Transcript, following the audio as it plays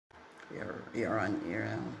You're on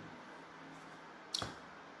ear.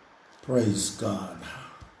 Praise God.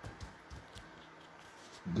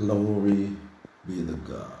 Glory be to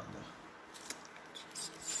God.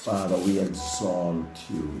 Father, we exalt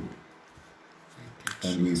you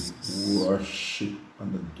and we worship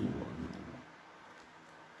and adore you.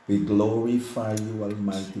 We glorify you,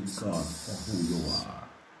 Almighty God, for who you are.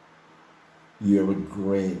 You're a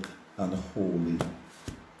great and holy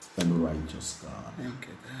and righteous God. Thank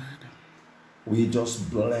you, God. We just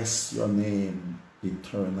bless your name,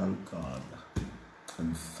 eternal God,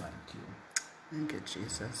 and thank you. Thank you,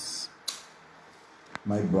 Jesus.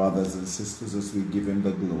 My brothers and sisters, as we give him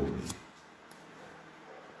the glory,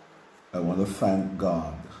 I want to thank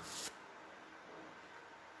God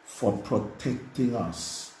for protecting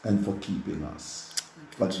us and for keeping us,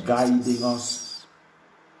 for guiding us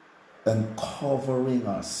and covering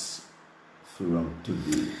us throughout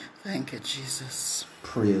today. Thank you, Jesus.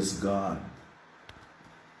 Praise God.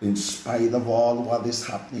 In spite of all what is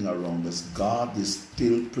happening around us, God is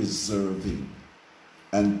still preserving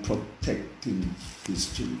and protecting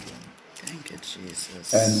his children. Thank you,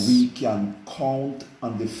 Jesus. And we can count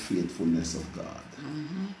on the faithfulness of God.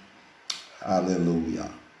 Mm-hmm.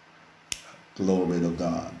 Hallelujah. Glory to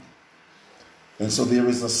God. And so there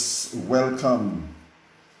is a welcome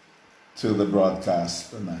to the broadcast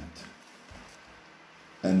tonight.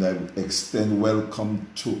 And I extend welcome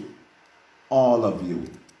to all of you.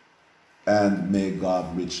 And may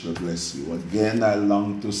God richly bless you. Again, I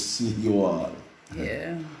long to see you all.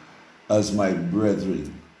 Yeah. As my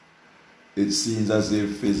brethren. It seems as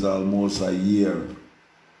if it's almost a year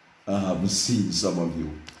I haven't seen some of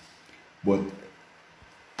you. But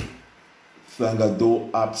thank God, though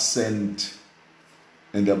absent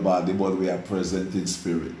in the body, but we are present in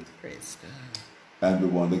spirit. Praise God. And we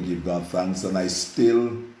want to give God thanks. And I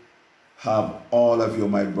still have all of you,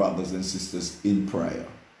 my brothers and sisters, in prayer.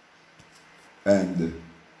 And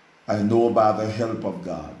I know by the help of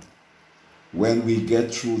God, when we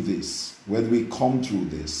get through this, when we come through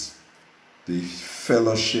this, the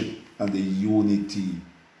fellowship and the unity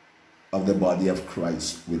of the body of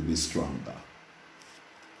Christ will be stronger.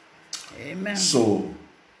 Amen. So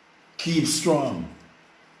keep strong.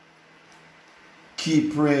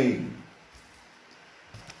 Keep praying.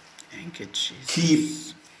 Thank you, Jesus.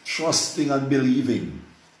 Keep trusting and believing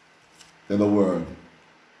in the word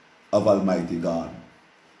of Almighty God.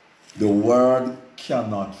 The word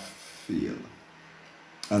cannot fail.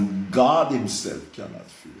 And God himself cannot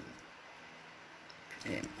fail.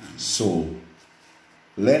 Amen. So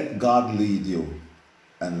let God lead you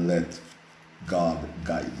and let God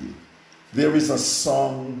guide you. There is a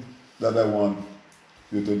song that I want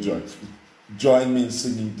you to join me in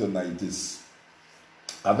singing tonight. It's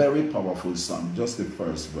a very powerful song, just the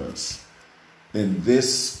first verse. In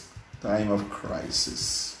this time of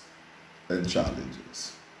crisis and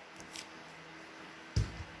challenges,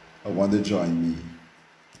 I want to join me.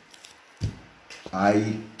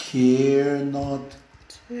 I care not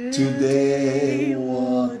today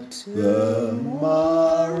what the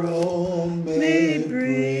morrow may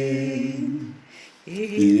bring,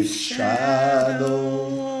 if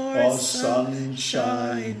shadow or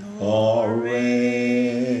sunshine or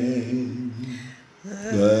rain.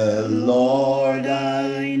 The Lord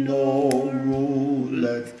I know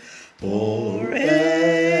ruleth o'er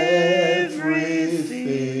everything,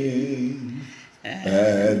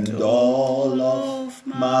 and all of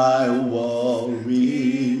my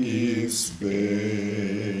worry is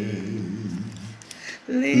vain.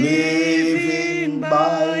 Living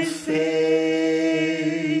by faith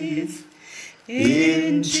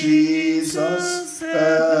in Jesus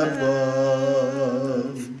above,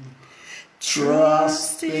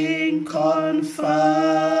 trusting, confiding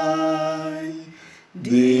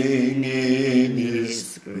in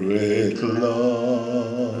his great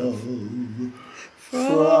love.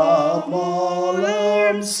 From all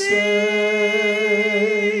harm safe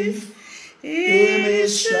in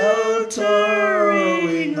his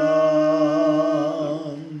sheltering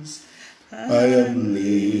arms, I am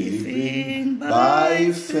living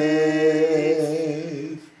by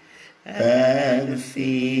faith and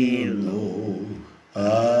feel no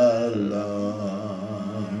alarm.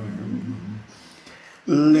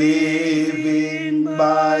 Living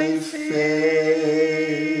by faith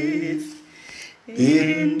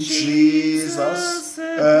in Jesus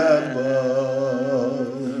above,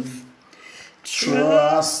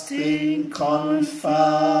 trusting, confiding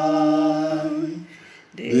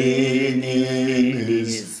in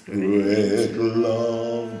his great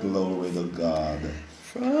love. Glory to God.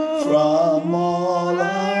 From all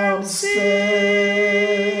harm safe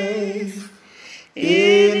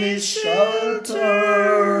in his His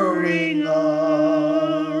sheltering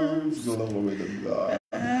arms. Glory to God.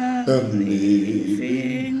 I'm I'm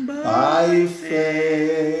living by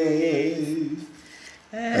faith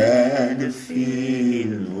and feel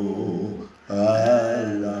no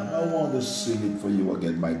alarm. I want to sing it for you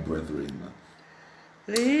again, my brethren.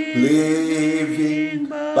 Living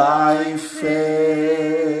by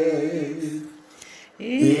faith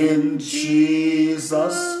in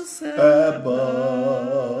Jesus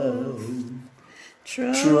above,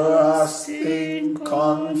 trusting,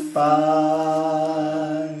 confiding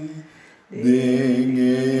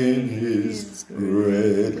in His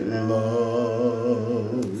great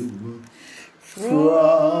love.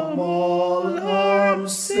 From all harm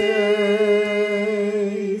safe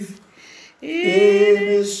in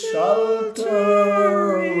His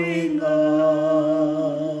sheltering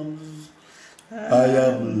arms. I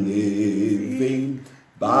am living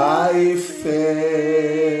by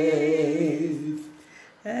faith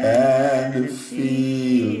and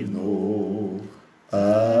feel no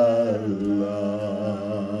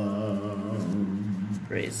alarm.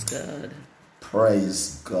 Praise God.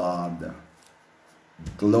 Praise God.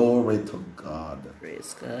 Glory to God.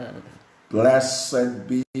 Praise God. Blessed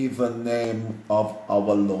be the name of our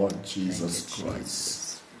Lord Jesus Thank you, Christ.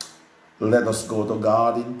 Jesus. Let us go to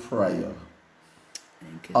God in prayer.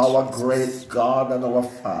 Thank you, Our Jesus. great God and our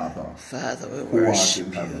Father, Father, we who art worship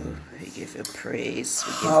in you. heaven, We give you praise.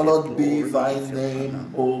 We give hallowed you be glory. thy We give you name, honor.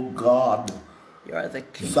 O God. You are the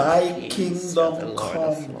King Thy of Kings. You are the kingdom Lord of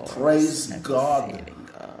come, Lords. praise Never God. failing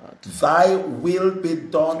God. Thy will be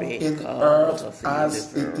done Great in God earth of the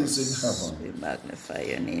as it is in universe. heaven. We magnify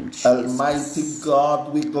your name, Jesus. Almighty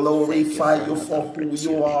God, we glorify Thank you you for for another who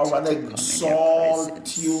you are and opportunity to come in your exalt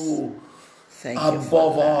presence. you Thank you for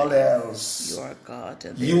above all life. else. You are God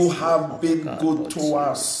and You there's no have other been God good but to you.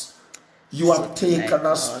 us. You So have taken tonight,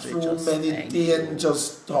 us God, we through just many thank dangers,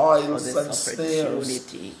 for toils, this and snares.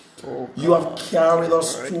 opportunity. Oh You have God, that carried your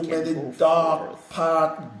us word through can many go dark forth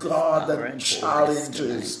paths, with God, power and and boldness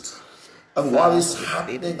challenges. tonight. And what is Father, we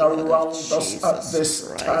plead the happening blood of around us at Jesus this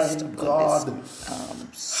Christ time, upon this God?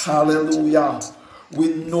 studio Hallelujah. tonight. We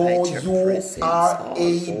know Invite your you presence are all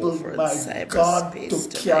able, over the my God, to cyberspace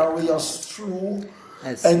tonight, carry God, us through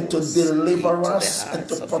as and you to speak deliver to the us and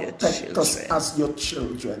to hearts of your protect us children. as your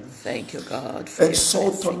children. Thank you, God, for And your so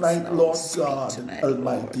blessings tonight, now. Lord Speak God tonight, Lord.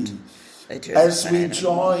 Almighty, Let your as we divine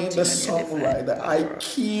join the anointing and your divine songwriter, I power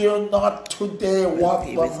care not today will what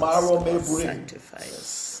be the with us, morrow may Lord. bring. Sanctify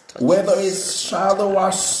us. Touch Whether us, it's servant shadow or tonight.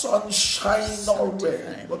 sunshine or rain.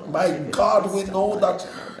 Sanctify, But Lord. my Give him God, we wisdom, know that knowledge, and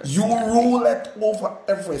you understanding rule it over to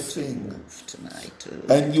everything. move tonight, to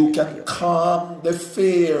And you deliver can your word. calm the Just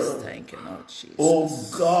fear, thank you, Lord oh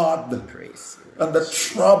Jesus. God, Praise you and in the Jesus'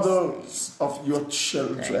 troubles name. of your Thank you,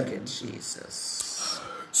 children. Jesus.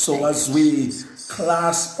 So Thank as you, we Jesus.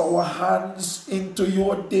 clasp our hands into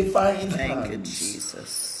your divine Thank you, hands,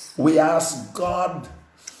 Jesus. we ask God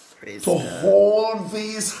Praise to God. hold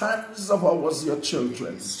these hands of ours, your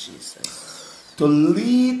children, Yes, Jesus. to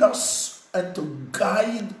lead us and to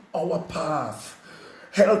guide our path.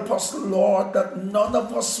 Help us, Lord, that none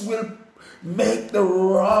of us will make the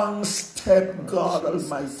wrong step, God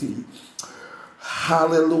Almighty.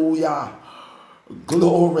 Hallelujah.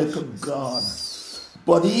 Glory to God.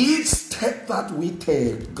 But each step that we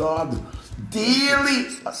take, God, daily,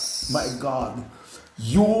 my God,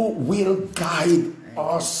 you will guide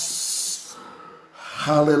us.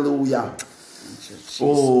 Hallelujah.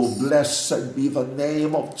 Oh, blessed be the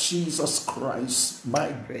name of Jesus Christ,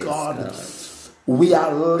 my God. We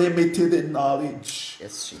are limited in knowledge.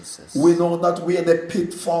 Yes, Jesus. We know not where the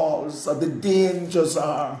pitfalls or the dangers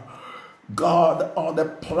are, God, or the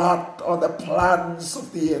plot or the plans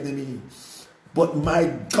of the enemy. But my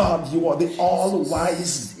God, you are the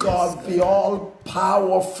all-wise God, the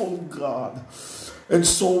all-powerful God. And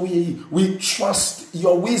so we trust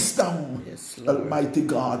your wisdom, Almighty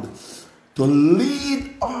God, to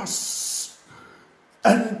lead us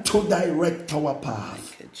and to direct our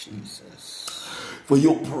path. Thank you, Jesus. For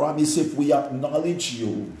you promise if we acknowledge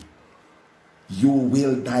you, you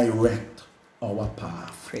will direct our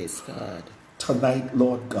path. Praise God. Tonight,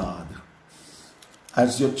 Lord God,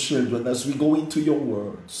 as your children, as we go into your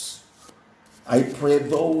words, I pray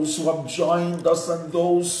those who have joined us and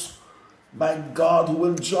those, my God, who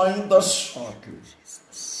will join us shortly,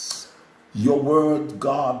 your word,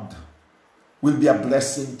 God, will be a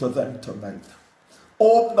blessing to them tonight.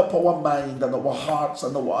 Open up our mind and our hearts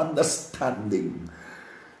and our understanding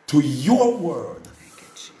to your word. Thank you,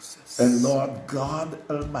 Jesus. And Lord God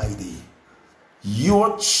Almighty,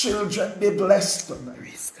 your children be blessed tonight.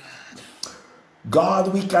 Praise God.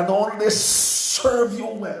 God, we can only serve you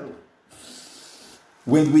well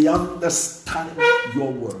when we understand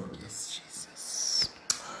your word. Yes, Jesus.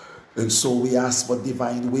 And so we ask for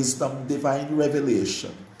divine wisdom, divine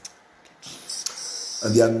revelation,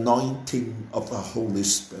 and the anointing of the Holy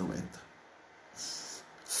Spirit.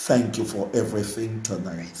 Thank you for everything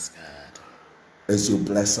tonight. Praise God. As you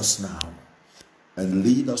bless us now and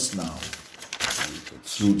lead us now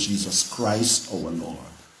through Jesus Christ our Lord.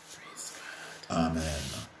 Praise God. Amen.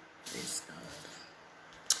 Praise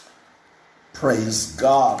God. Praise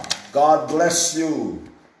God. God bless you,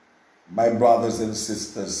 my brothers and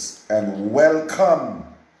sisters, and welcome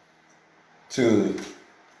to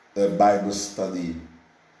the Bible study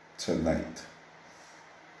tonight.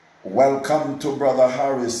 Welcome to Brother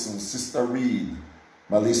Harrison, Sister Reed,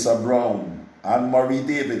 Melissa Brown, Anne-Marie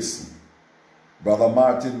Davidson, Brother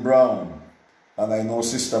Martin Brown, and I know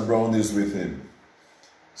Sister Brown is with him,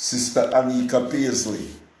 Sister Anika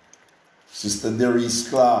Paisley, Sister Derice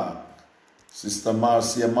Clark, Sister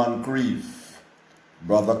Marcia Moncrief,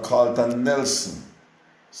 Brother Carlton Nelson,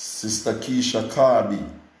 Sister Keisha Carby,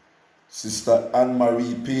 Sister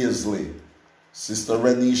Anne-Marie Paisley, Sister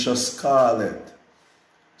Renisha Scarlett,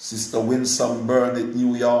 Sister Winsome Burnett,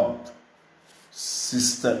 New York,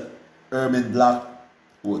 Sister Ermin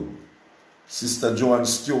Blackwood, Sister Joan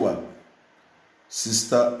Stewart,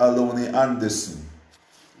 Sister Aloni Anderson,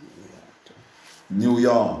 New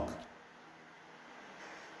York,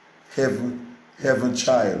 Heaven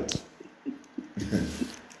Child,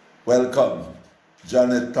 welcome,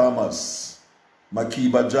 Janet Thomas,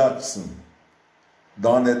 Makiba Jackson,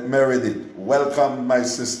 Donette Meredith, welcome my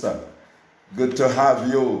sister. Good to have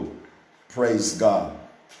you. Praise God.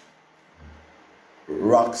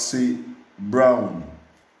 Roxy Brown,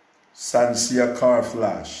 Sansia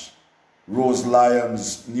Carflash, Rose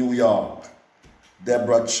Lyons, New York,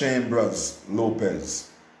 Deborah Chambers Lopez,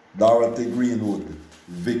 Dorothy Greenwood,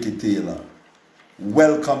 Vicky Taylor.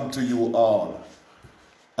 Welcome to you all.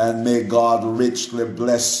 And may God richly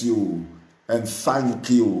bless you and thank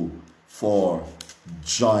you for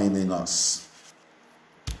joining us.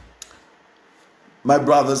 My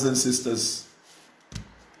brothers and sisters,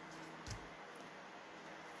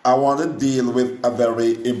 I want to deal with a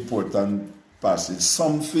very important passage.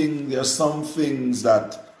 There are some things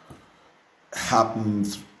that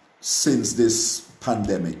happened since this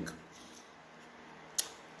pandemic.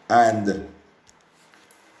 And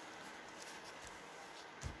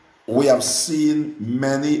we have seen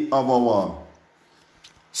many of our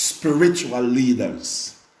spiritual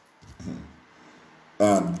leaders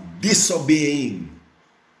disobeying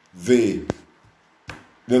the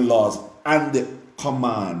laws and the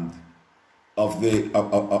command of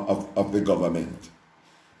the government.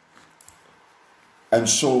 And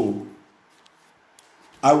so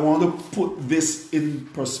I want to put this in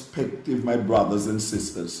perspective, my brothers and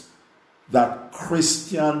sisters, that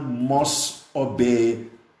Christian must obey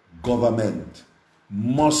government,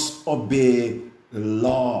 must obey the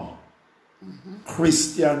law.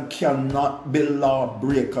 Christian cannot be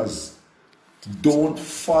lawbreakers. Don't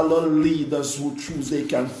follow leaders who choose they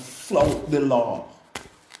can flout the law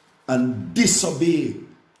and disobey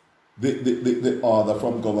the order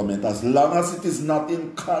from government. As long as it is not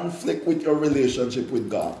in conflict with your relationship with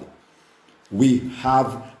God, we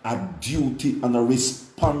have a duty and a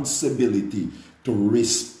responsibility to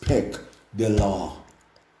respect the law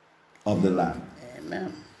of the land.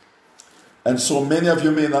 Amen. And so many of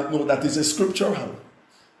you may not know that is a scriptural.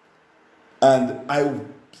 And I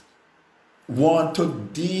want to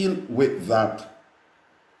deal with that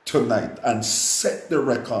tonight and set the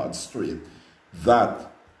record straight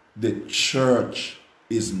that the church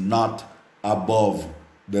is not above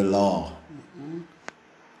the law.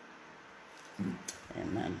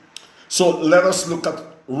 Amen. So let us look at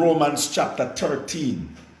Romans chapter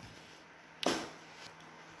 13.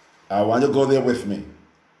 I want you to go there with me.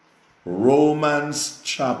 Romans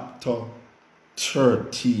chapter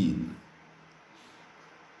 13.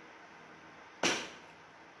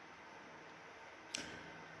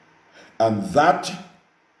 And that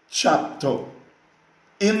chapter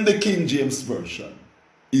in the King James Version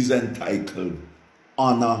is entitled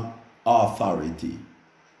Honor Authority.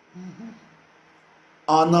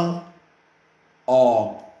 Honor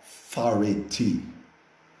authority.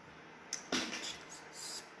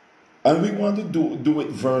 And we want to do it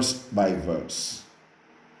verse by verse.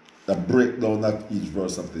 The breakdown of each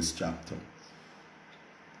verse of this chapter,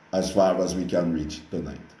 as far as we can reach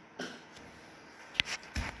tonight.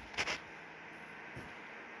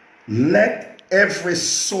 Let every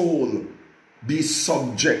soul be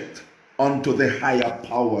subject unto the higher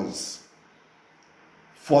powers,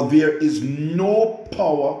 For there is no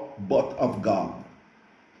power but of God.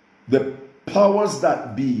 The powers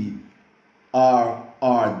that be are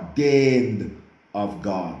ordained of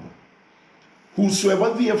God.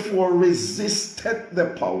 Whosoever therefore resisted the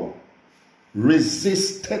power,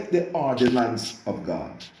 resisted the ordinance of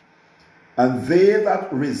God. And they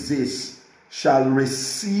that resist shall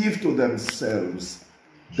receive to themselves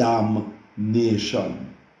damnation.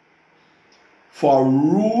 For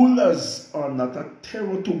rulers are not a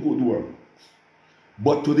terror to good works,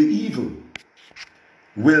 but to the evil.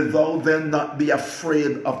 Will thou then not be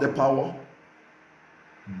afraid of the power?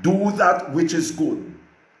 Do that which is good,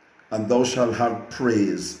 and thou shalt have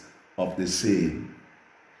praise of the same.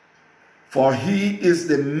 For he is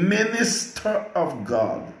the minister of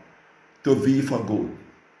God to thee for good.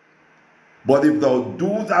 But if thou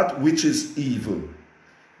do that which is evil,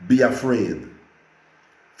 be afraid.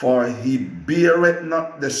 For he beareth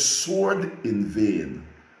not the sword in vain,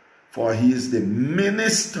 for he is the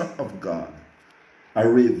minister of God, a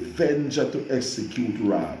revenger to execute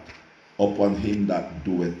wrath upon him that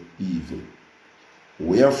doeth evil.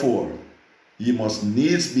 Wherefore, ye must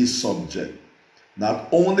needs be subject, not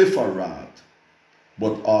only for wrath,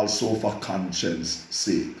 but also for conscience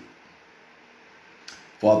sake.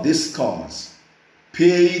 For this cause,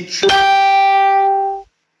 pay ye tribute,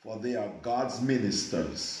 for they are God's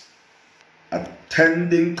ministers,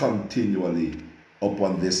 attending continually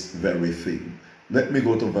upon this very thing. Let me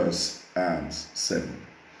go to verse 7.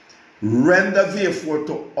 Render therefore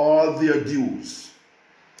to all their dues,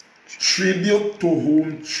 tribute to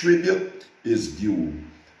whom tribute is due,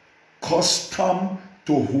 custom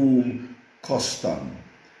to whom custom,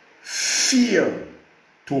 fear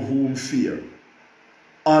to whom fear,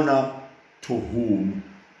 honor to whom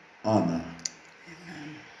honor.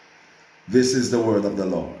 Amen. This is the word of the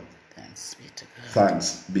Lord. Thanks be to God.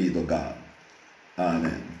 Thanks be to God.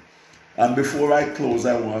 Amen. And before I close,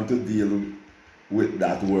 I want to deal with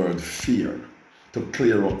that word fear, to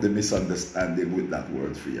clear up the misunderstanding with that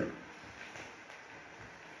word fear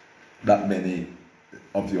that many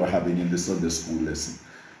of you are having in the Sunday school lesson,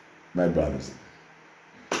 my brothers.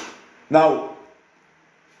 Now,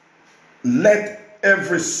 let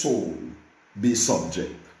every soul be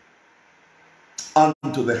subject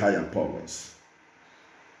unto the higher powers.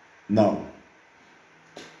 Now,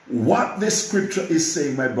 what this scripture is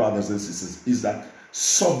saying, my brothers and sisters, is that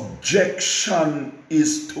subjection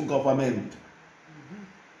is to government.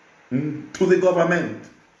 To the government.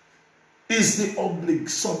 Is the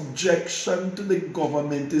subjection to the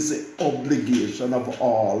government is the obligation of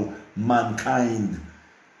all mankind.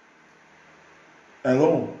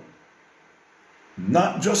 Hello?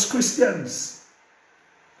 Not just Christians.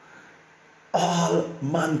 All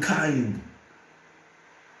mankind.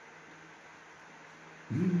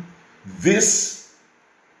 This,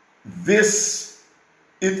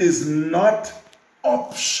 it is not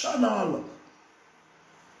optional,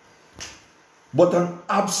 but an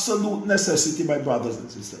absolute necessity, my brothers and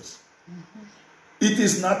sisters. It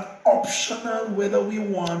is not optional whether we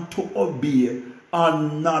want to obey or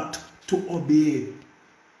not to obey.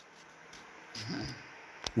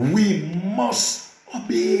 We must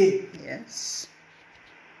obey. Yes.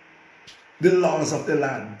 The laws of the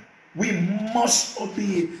land. We must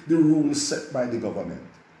obey the rules set by the government.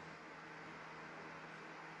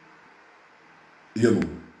 You know,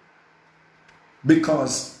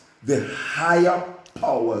 because the higher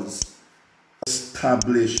powers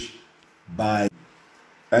established by,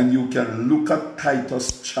 and you can look at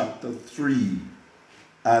Titus chapter 3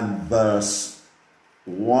 and verse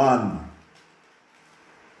 1.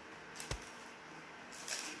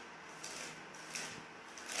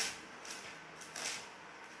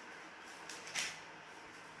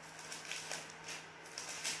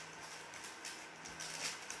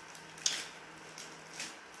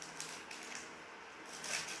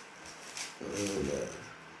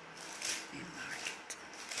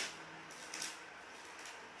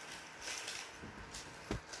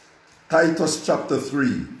 Titus chapter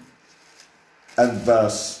 3 and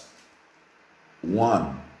verse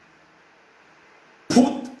 1.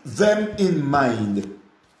 Put them in mind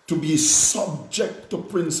to be subject to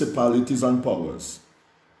principalities and powers,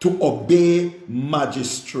 to obey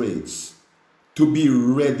magistrates, to be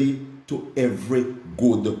ready to every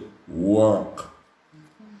good work.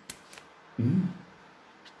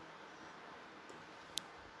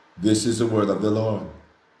 This is the word of the Lord.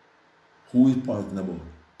 Who is talking about?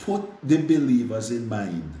 Put the believers in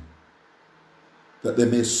mind that they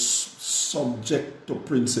may subject to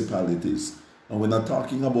principalities. And we're not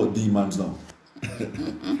talking about demons now.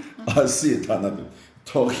 Or Satan.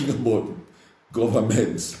 Talking about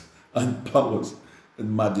governments and powers.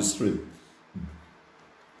 and magistrate.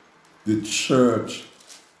 The church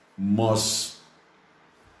must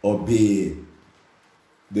obey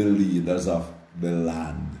the leaders of the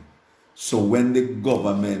land. So when the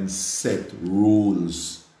government set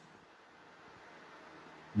rules,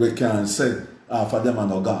 we can't say, for them are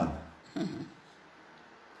no God.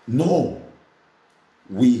 No.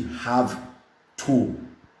 We have to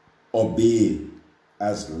obey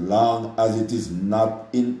as long as it is not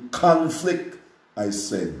in conflict, I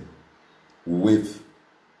said, with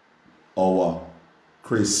our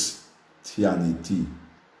Christianity.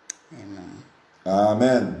 Amen.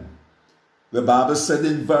 Amen. The Bible said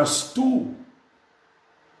in verse 2,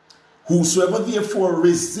 whosoever therefore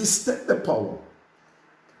resisted the power,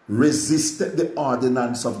 resisted the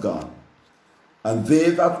ordinance of God, and they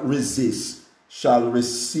that resist shall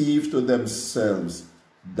receive to themselves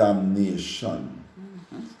damnation.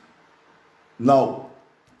 Now,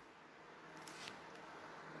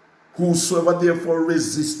 whosoever therefore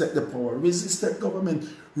resisted the power, resisted government,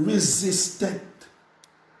 resisted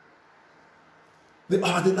the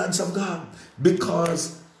ordinance of God,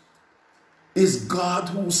 because it's God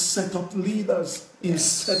who set up leaders. He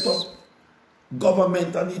set up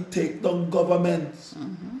government and he take down governments.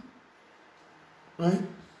 Right?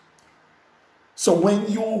 So when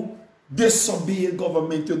you disobey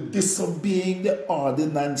government, you're disobeying the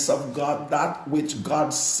ordinance of God, that which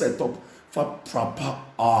God set up for proper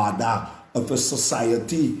order of the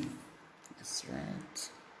society. That's right.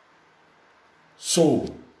 So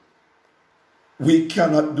we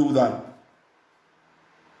cannot do that,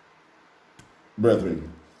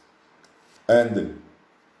 brethren. And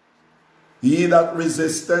he that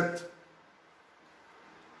resisteth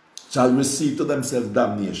shall receive to themselves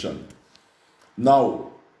damnation. Now,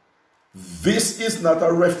 this is not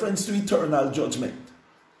a reference to eternal judgment.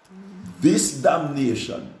 This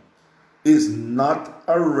damnation is not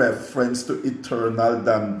a reference to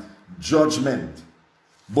eternal judgment,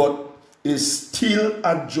 but is still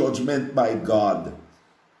a judgment by God.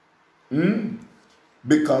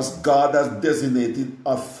 Because God has designated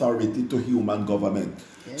authority to human government.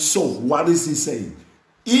 Yes. So what is he saying?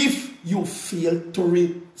 If you fail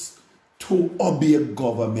to obey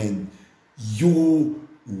government, you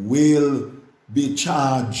will be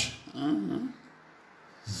charged.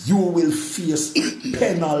 You will face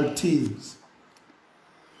penalties.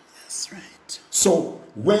 That's right. So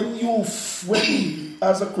when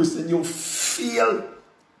as a Christian you fail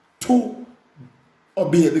to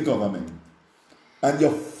obey the government and you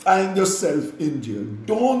find yourself in jail,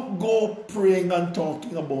 don't go praying and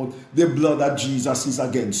talking about the blood of Jesus is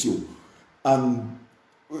against you and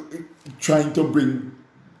trying to bring,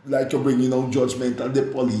 like you're bringing out judgment and the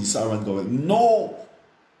police are and going. No.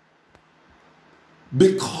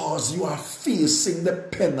 Because you are facing the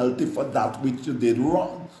penalty for that which you did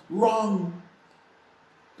wrong. Wrong.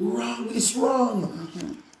 Wrong is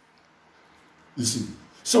wrong. You see.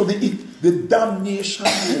 So the damnation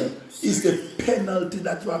here is the penalty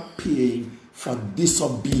that you are paying for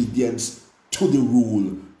disobedience to the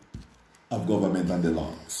rule of government and the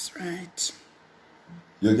law. That's right.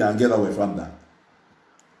 You can't get away from that.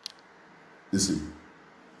 You see.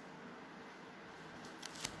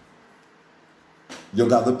 You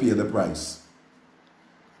got to pay the price.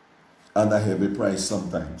 And a heavy price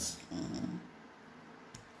sometimes.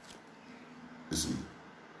 You see.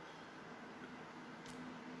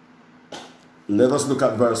 Let us look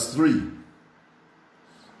at verse 3.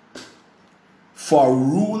 For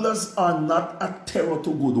rulers are not a terror to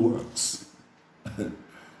good works,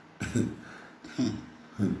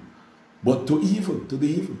 but to evil, to the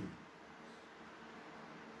evil.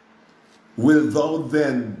 Will thou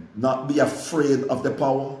then not be afraid of the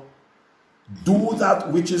power? Do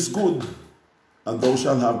that which is good, and thou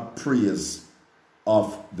shalt have praise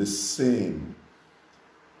of the same.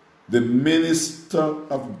 The minister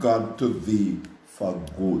of God to thee for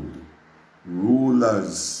good.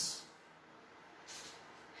 Rulers.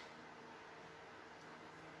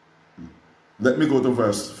 Let me go to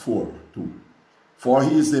verse 4 too. For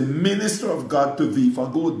he is the minister of God to thee for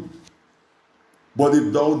good. But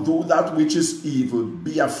if thou do that which is evil,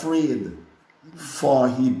 be afraid, for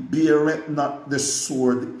he beareth not the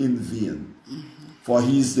sword in vain. For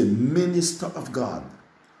he is the minister of God,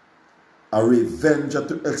 a revenger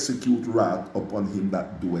to execute wrath upon him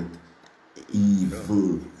that doeth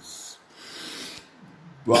evil.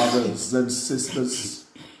 Brothers and sisters,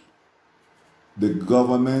 the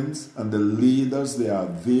government and the leaders, they are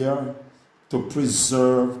there to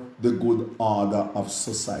preserve the good order of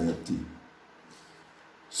society.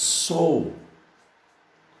 So,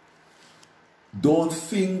 Don't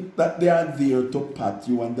think that they are there to pat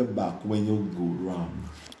you on the back when you go wrong.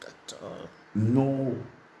 At all. No.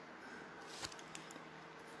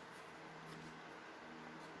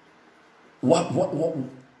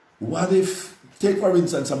 What if, take for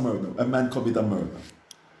instance a murder, a man commit a murder.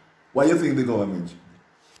 Why do you think the government?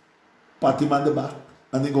 Pat him on the back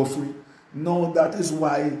and they go free? No, that is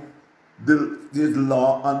why the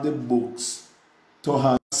law on the books to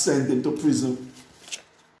have sent him to prison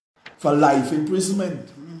for life imprisonment.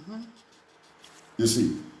 You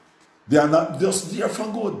see, they are not just there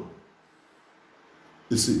for good.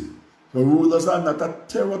 You see, the rulers are not a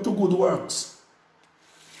terror to good works.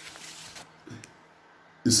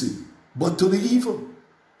 You see, but to the evil,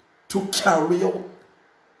 to carry out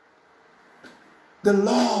the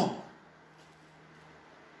law.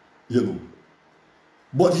 You know,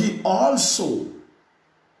 but he also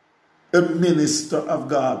a minister of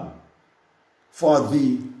God for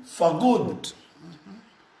good.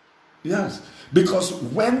 Yes, because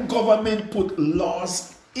when government put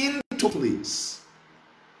laws into place,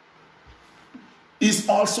 is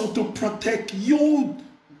also to protect you,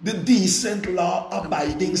 the decent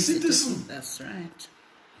law-abiding citizen. That's right.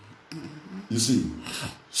 You see,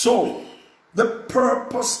 so the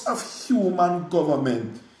purpose of human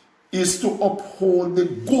government is to uphold the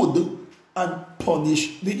good and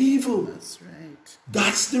punish the evil. That's right.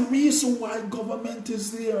 That's the reason why government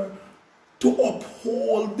is there, to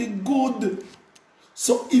uphold the good.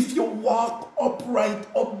 So if you walk upright,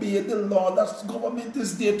 obey the law, that government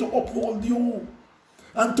is there to uphold you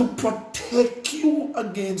and to protect you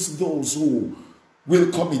against those who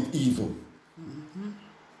will commit evil.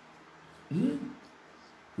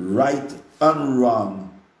 Right and wrong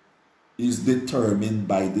is determined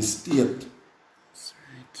by the state, That's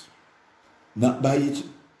right. not by each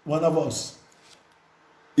one of us.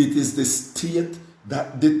 It is the state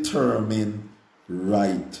that determines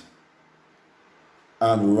right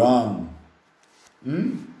and wrong.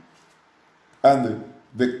 And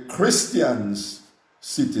the Christian's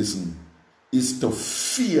citizen is to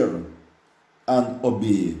fear and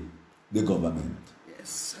obey the government. Yes,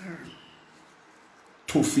 sir.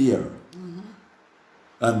 To fear.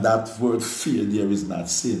 And that word fear there is not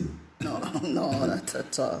sin. No, no, not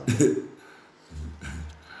at all.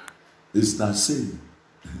 It's not sin.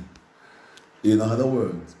 In other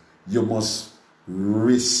words, you must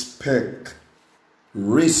respect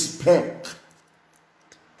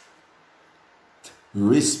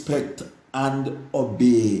and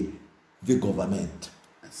obey the government.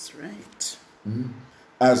 That's right.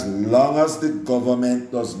 As long as the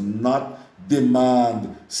government does not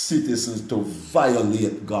demand citizens to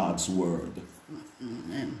violate God's word.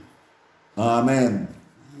 Amen. Amen.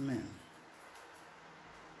 Amen.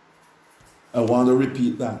 I want to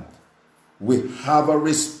repeat that. We have a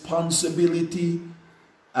responsibility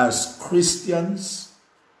as Christians,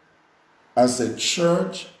 as a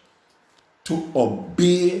church, to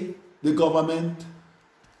obey the government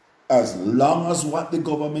as long as what the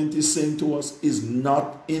government is saying to us is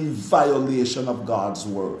not in violation of God's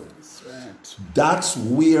word. That's right. That's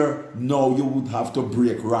where now you would have to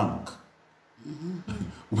break rank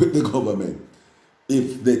with the government.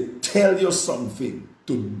 If they tell you something,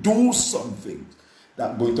 to do something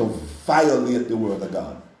that's going to violate the word of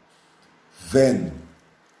God, then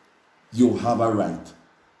you have a right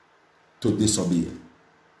to disobey.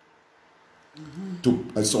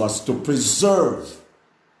 So as to preserve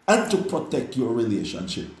and to protect your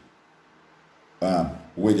relationship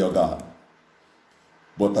with your God.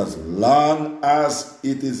 But as long as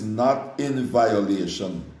it is not in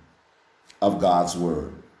violation of God's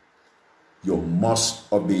word, you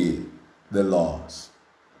must obey the laws.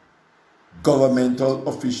 Governmental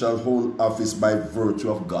officials hold office by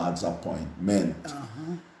virtue of God's appointment.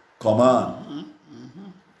 Come on.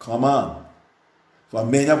 Come on. For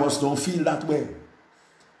many of us don't feel that way.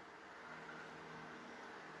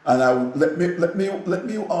 And let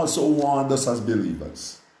me also warn us as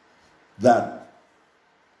believers that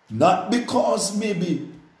not because maybe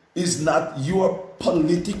it's not your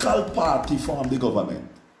political party from the government,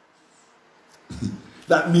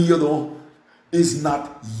 that means it's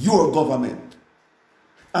not your government.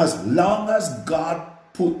 As long as God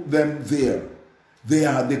put them there, they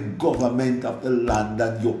are the government of the land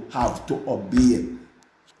and you have to obey.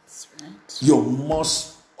 That's right. You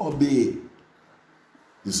must obey.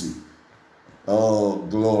 You see, oh,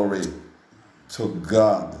 glory to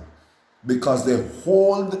God. Because they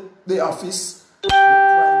hold the office, the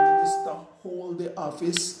Prime Minister hold the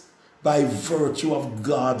office by virtue of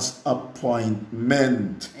God's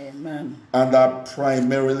appointment. Amen. And are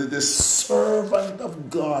primarily the servant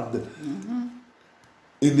of God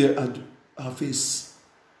in their office.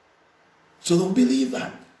 So don't believe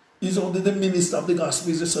that. He's only the minister of the gospel,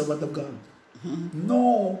 he's the servant of God.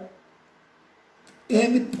 No.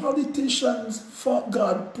 Any politicians for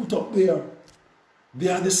God put up there, they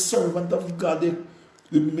are the servant of God. They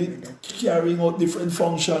carrying out different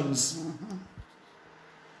functions.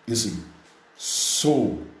 You see,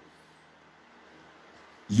 so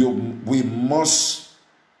we must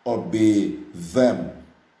obey them.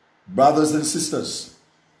 Brothers and sisters,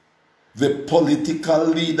 the political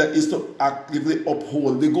leader is to actively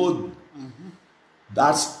uphold the good.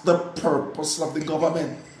 That's the purpose of the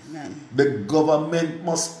government. Amen. The government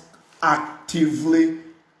must actively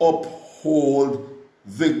uphold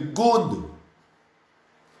the good.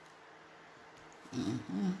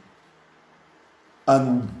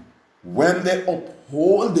 And when they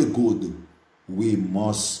uphold the good, we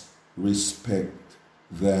must respect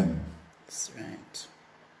them. That's right.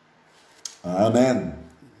 Amen.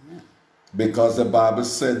 Because the Bible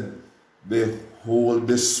said they hold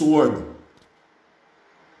the sword.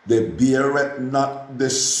 They bear not the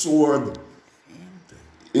sword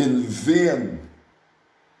in vain.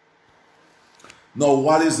 Now,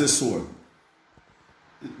 what is the sword?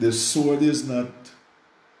 The sword is not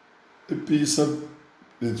a piece of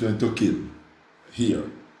instrument to kill here.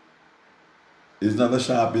 It's not a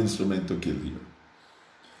sharp instrument to kill here.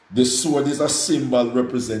 The sword is a symbol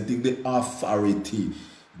representing the authority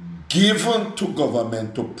given to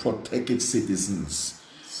government to protect its citizens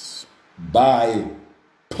by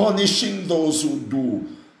punishing those who do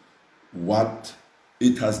what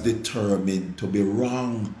it has determined to be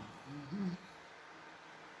wrong.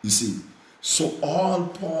 You see, so all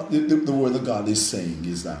part the word of God is saying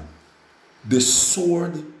is that the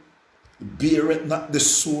sword, beareth not the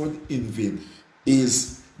sword in vain,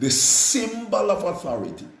 is the symbol of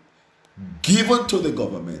authority given to the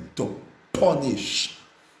government to punish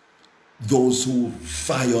those who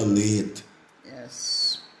violate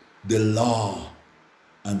Yes. the law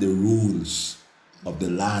and the rules of the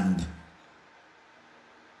land.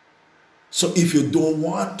 So if you don't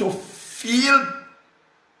want to feel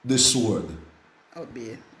the sword,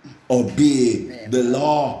 Obey. obey the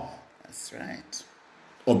law. That's right.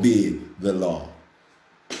 Obey the law.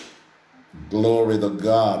 Glory to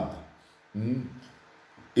God.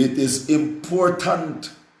 It is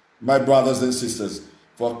important, my brothers and sisters,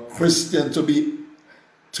 for Christians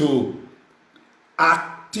to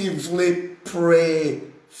actively pray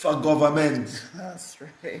for government. That's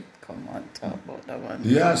right. Come on, talk about that one.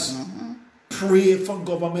 Yes. Pray for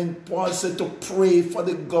government. Paul said to pray for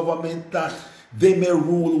the government that they may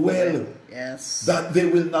rule well, Yes. that they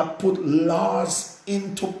will not put laws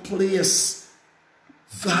into place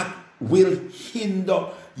that will hinder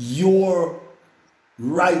your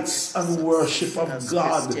rights and worship of As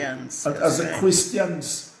God. Christians, And that's as a right.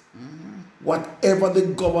 Christians, whatever the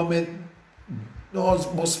government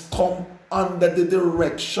does must come under the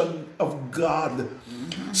direction of God.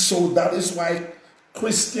 So that is why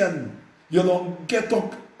Christian, you don't get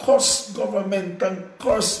up, curse government and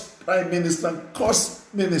curse prime minister and curse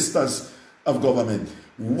ministers of government.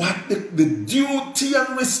 What the duty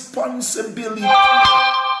and responsibility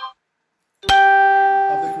of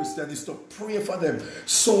the Christian is to pray for them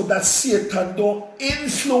so that Satan don't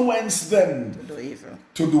influence them Do evil.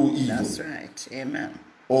 to do evil. That's right. Amen.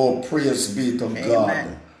 Oh, praise be to God.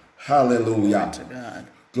 Amen. Hallelujah. To God.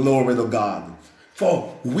 Glory to God.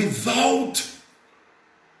 For without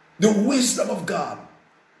the wisdom of God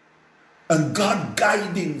and God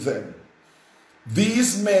guiding them,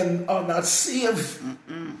 these men are not saved.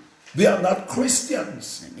 They are not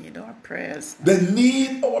Christians. We need our prayers. They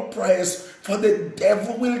need our prayers, for the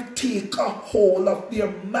devil will take a hold of their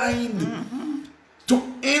mind to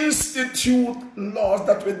institute laws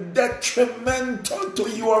that will be detrimental to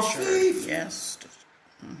your faith Yes.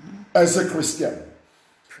 as a Christian.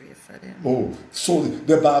 Pray for them. Oh, so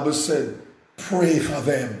the Bible said, pray for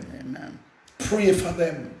them. Amen. Pray for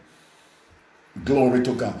them. Glory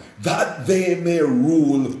to God. That they may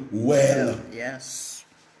rule well. Yes.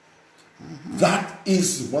 That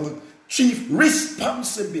is one of the chief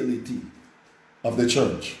responsibility of the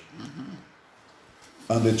church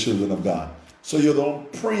and the children of God. So you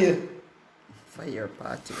don't pray For your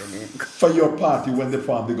party. for your party when they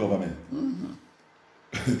form the government.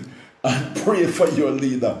 And pray for your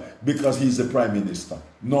leader because he's the prime minister.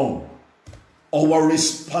 No. Our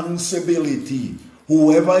responsibility,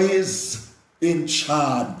 whoever is in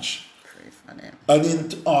charge Pray for them. and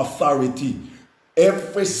in authority,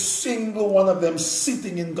 every single one of them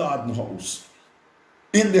sitting in Garden House,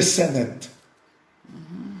 in the Senate,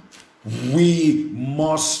 we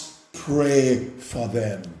must pray for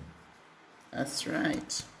them. That's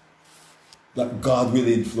right. that God will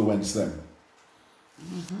influence them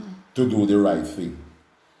to do the right thing.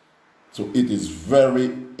 So it is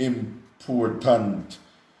very important,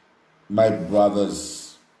 my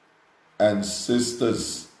brothers and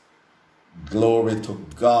sisters, glory to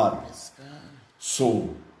God. Yes, God.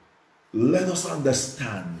 So let us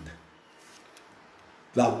understand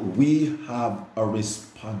that we have a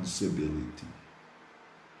responsibility,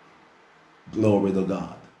 glory to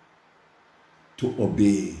God, to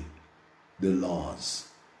obey the laws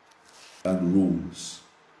and rules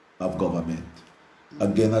of government.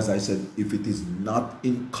 Again, as I said, if it is not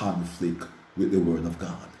in conflict with the word of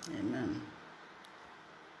God, Amen.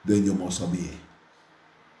 then you must obey.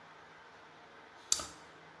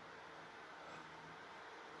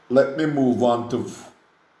 Let me move on to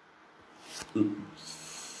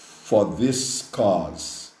for this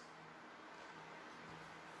cause.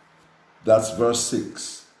 That's verse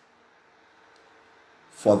 6.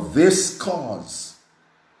 For this cause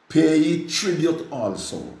pay ye tribute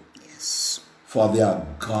also, Yes. for they are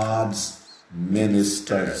God's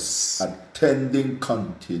ministers, attending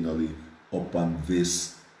continually upon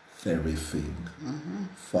this very thing.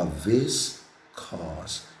 For this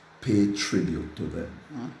cause pay tribute to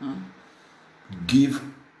them. Give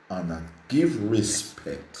honor, give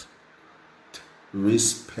respect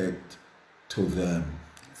to them.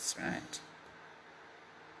 That's right.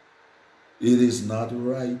 It is not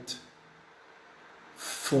right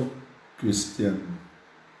for Christian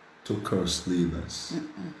to curse leaders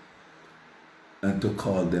and to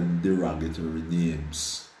call them derogatory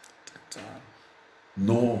names. At all.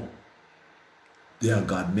 No, they are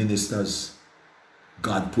God ministers.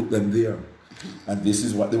 God put them there. And this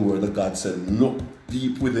is what the word of God said. Look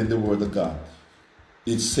deep within the word of God.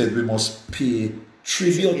 It said we must pay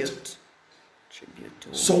tribute. Tribute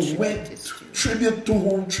to So whom when tribute is due. tribute to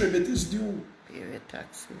whom tribute is due. Pay your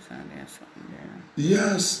taxes and there's something there.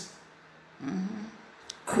 Yes.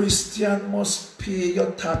 Christian must pay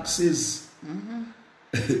your taxes.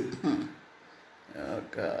 Oh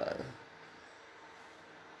God.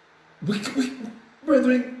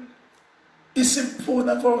 Brethren, it's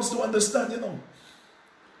important for us to understand,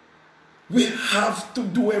 we have to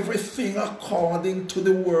do everything according to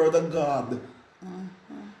the word of God.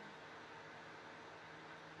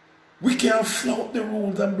 We can't flout the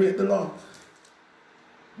rules and break the law.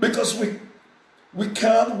 Because we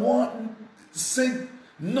can't say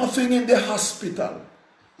nothing in the hospital.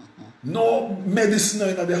 No medicine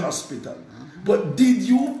in the hospital. But did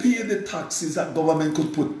you pay the taxes that government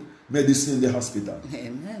could put medicine in the hospital?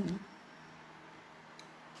 Amen.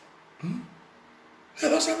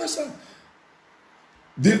 Let us understand.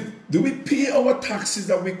 Do we pay our taxes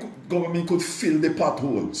that government could fill the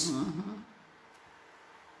potholes?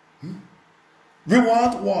 We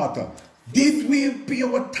want water. Did we pay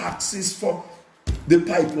our taxes for the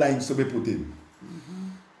pipelines to be put in?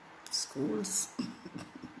 Schools.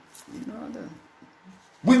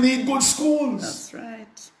 We need good schools. That's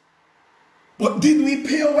right. But did we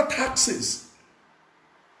pay our taxes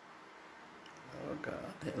Oh God,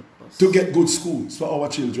 help us. to get good schools for our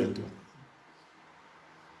children to?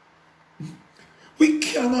 We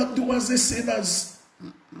cannot do as the sinners.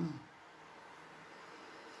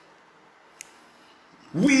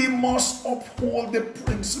 We must uphold the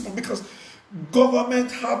principle because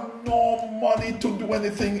government have no money to do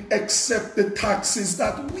anything except the taxes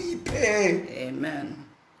that we pay. Amen.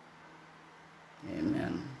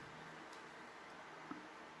 Amen.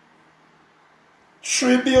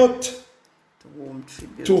 Tribute To whom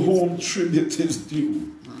tribute to is whom due. tribute is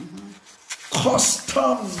due.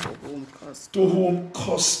 Custom To whom custom. to whom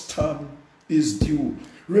custom is due.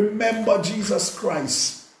 Remember Jesus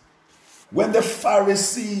Christ. When the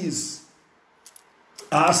Pharisees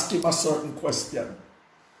asked him a certain question,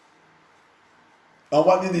 and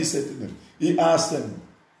what did he say to them? He asked them,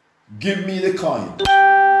 give me the coin.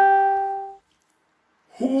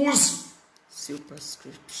 Whose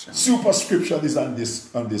Superscription. superscription is on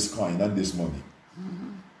this coin, on this money?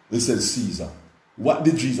 They said Caesar. What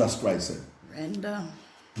did Jesus Christ say? Render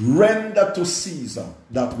Render to Caesar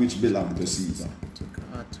that which belongs to Caesar, to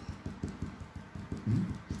God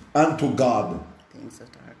and to God things that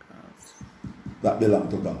are God's. that belong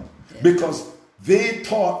to God. Yeah. Because they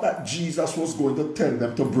thought that Jesus was going to tell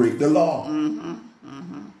them to break the law and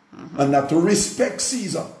not to respect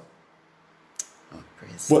Caesar. Oh,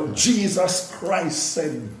 praise But God. Jesus Christ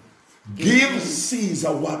said, give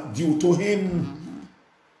Caesar what due to him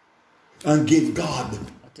and give God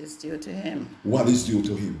What is due to him? what is due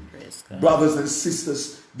to him. Praise God. Brothers and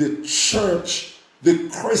sisters, the church The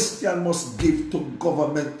Christian must give to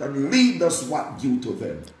government and leaders what due to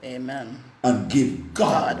them, Amen. and give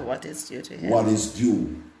God God, what is due to him? what is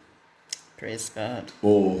due. Praise God.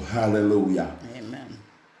 Oh, hallelujah. Amen.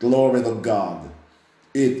 Glory to God.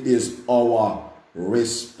 It is our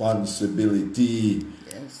responsibility.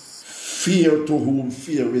 Yes. Fear to whom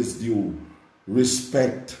fear is due.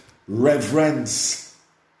 Respect, reverence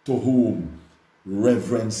to whom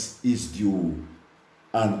reverence is due.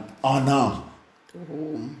 And honor To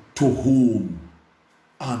whom? to whom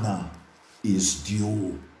honor is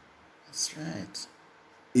due. That's right.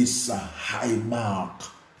 It's a high mark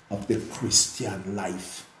of the Christian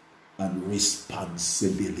life and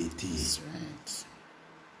responsibility That's right.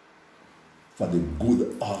 for the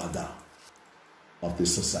good order of the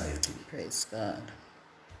society. Praise God.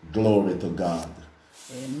 Glory to God.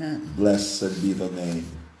 Amen. Blessed be the name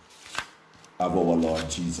of our Lord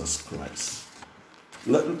Jesus Christ.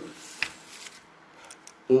 Let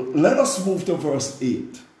us move to verse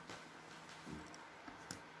 8.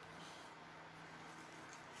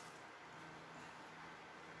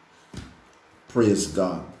 Praise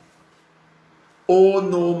God. Owe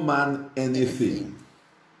no man anything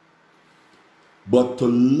but to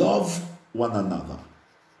love one another.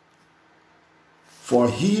 For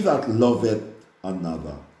he that loveth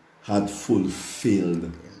another had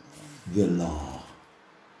fulfilled the law.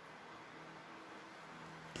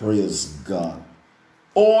 Praise God.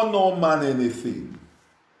 Owe no man anything.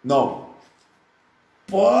 Now,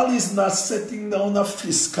 Paul is not setting down a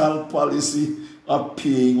fiscal policy of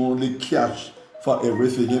paying only cash for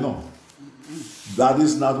everything, you know. That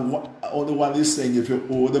is not what only one is saying. If you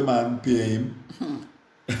owe the man, pay him.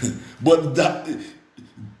 But that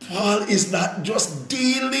Paul is not just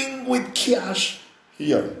dealing with cash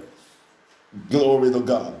here. Glory to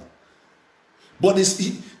God. But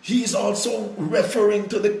he is also referring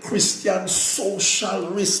to the Christian social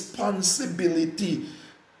responsibility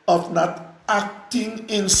of not acting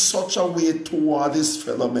in such a way toward his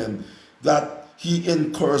fellow men that he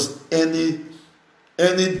incurs any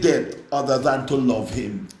debt other than to love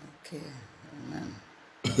him. Okay. Amen.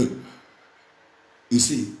 You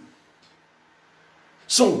see?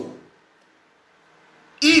 So,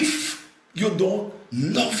 if you don't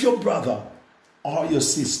love your brother or your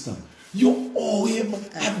sister, you owe him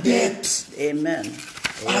a debt. Amen.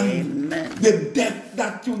 And Amen. the debt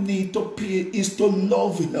that you need to pay is to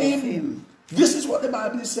love him. This is what the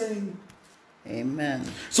Bible is saying. Amen.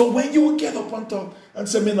 So when you get up on top and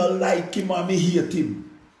say, me not like him or me hate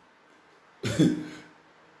him,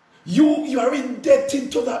 you are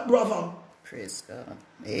indebted to that brother. Praise God.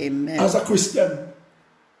 Amen. As a Christian,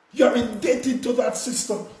 you are indebted to that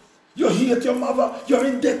sister. You hate your mother, you're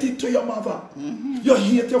indebted to your mother. You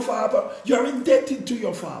hate your father, you're indebted to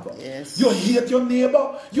your father. Yes. You hate your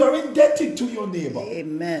neighbor, you're indebted to your neighbor.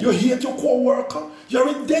 Amen. You hate your co-worker, you're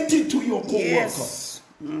indebted to your co-worker. Yes.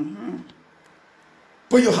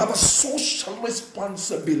 But you have a social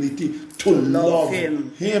responsibility to love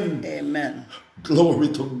him. Amen. Glory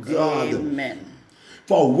to God. Amen.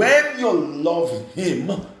 For when you love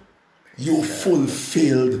him, you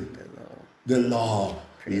fulfilled the law.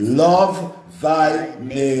 Love thy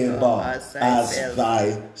neighbor as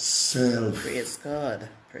thyself. Praise God.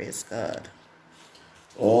 Praise God.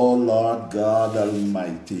 Oh Lord God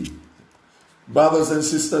Almighty. Brothers and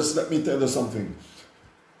sisters, let me tell you something.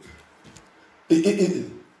 It's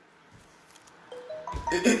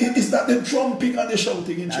not the trumping and the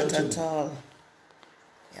shouting in church. Not at all.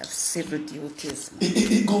 You have civil duties.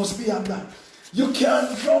 It goes beyond that. You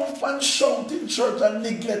can't jump and shout in church and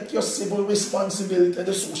neglect your civil responsibility and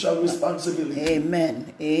the social responsibility.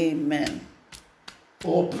 Amen. Amen.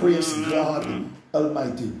 Oh, praise God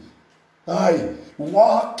Almighty. Aye,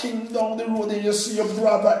 walking down the road and you see your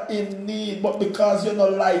brother in need, but because you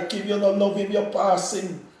don't like him, you don't love him, you're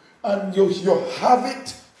passing, and you have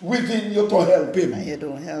it within you to help him. And you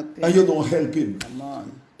don't help him. And you don't help him. Come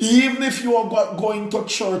on. Even if you are going to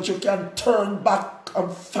church, you can turn back and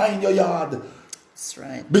find your yard. That's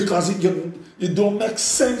right. Because it don't make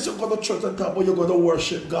sense you go to church and come, but you're going to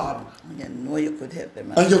worship God. And you know you could help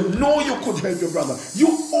him. And you know you could help your brother. You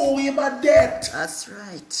owe him a debt. That's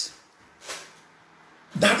right.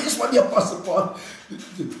 That is what the Apostle Paul,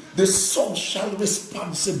 the social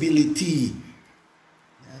responsibility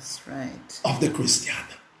That's right. of the Christian.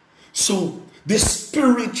 So the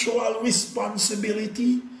spiritual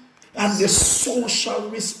responsibility and the social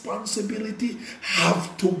responsibility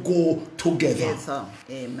have to go together.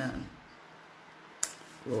 Amen.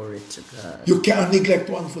 Glory to God. You can't neglect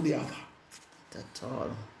one for the other. Not at all.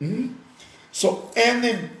 So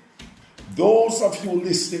those of you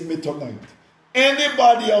listening me tonight,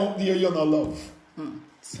 anybody out there you don't love,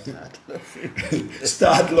 Start loving.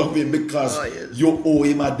 Start loving because Oh, yes. you owe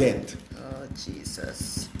him a debt. Oh,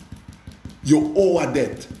 Jesus. You owe a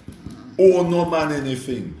debt. Owe no man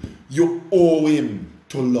anything. You owe him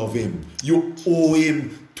to love him. You owe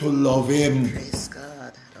him to love him. Praise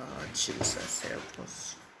God. Oh, Jesus, help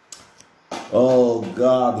us. Oh,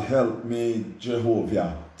 God, help me,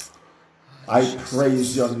 Jehovah. I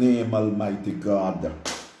praise your name, Almighty God.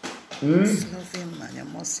 You must love him, man. You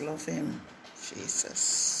must love him.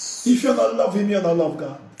 Jesus. If you don't love him, you don't love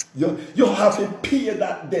God. You have to pay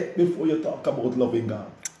that debt before you talk about loving God.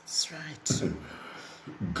 That's right.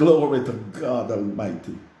 Glory to God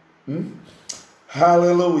Almighty.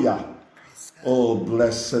 Hallelujah. Oh,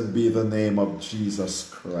 blessed be the name of Jesus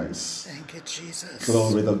Christ. Thank you, Jesus.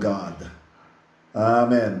 Glory to God.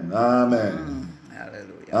 Amen. Amen.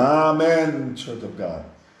 Hallelujah. Amen, Church of God.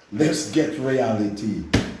 Let's get reality.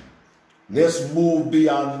 Let's move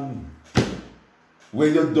beyond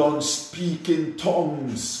when you're done speaking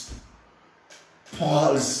tongues.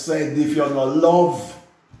 Paul said, if you're not love,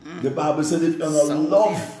 the Bible said, if you're not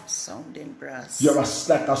love, Sounding brass. you're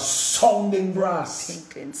like a sounding brass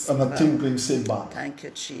Tinkling and a cymbal. tinkling cymbal. Thank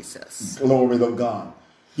you, Jesus. Glory to God.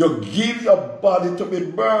 You give your body to be You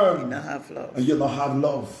burned don't have love. and you don't have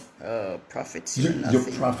love. Profits You you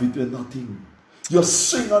nothing. profit with nothing. You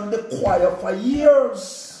sing on the choir for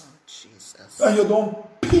years Oh, Jesus. and you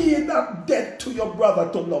don't pay that debt to your brother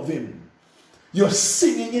to love him. You're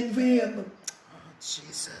singing in vain. Oh,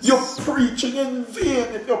 Jesus. You're preaching in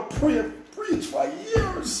vain if you preach for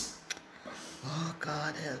years. Oh,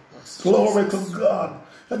 God, help us. Glory Jesus. to God.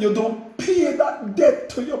 And you don't pay that debt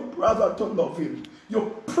to your brother to love him. You're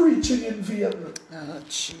preaching in vain. Oh,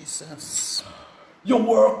 Jesus. You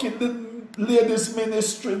work in the ladies'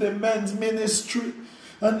 ministry, the men's ministry,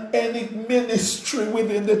 and any ministry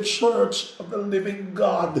within the church of the living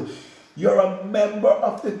God. You're a member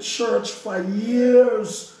of the church for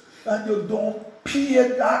years, and you don't pay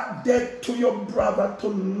that debt to your brother to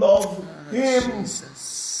love him.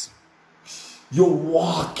 Jesus. You're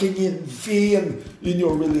walking in vain in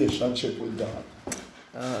your relationship with God.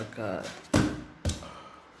 Oh, God.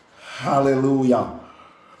 Hallelujah.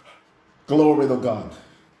 Glory to God.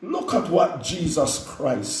 Look at what Jesus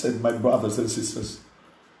Christ said, my brothers and sisters.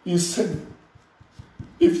 He said,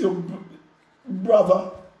 if your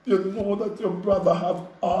brother, you know that your brother have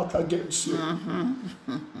art against you.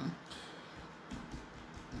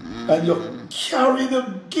 And you carry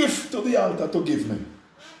the gift to the altar to give me.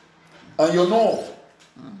 And you know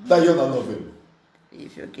that you don't love him.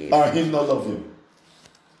 If you give. Or him not love you.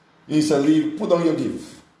 He said, leave, put down your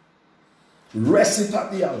gift. Rest it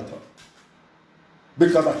at the altar.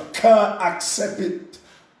 Because I can't accept it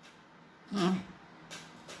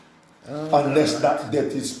unless that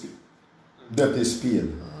debt is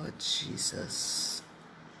paid. Oh, Jesus.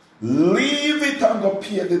 Leave it and go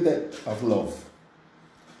pay the debt of love.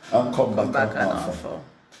 And come back and offer.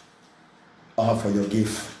 Offer your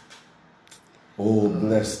gift. Oh,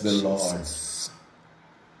 bless the Jesus.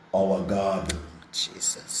 Lord, our God.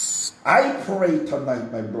 Jesus. I pray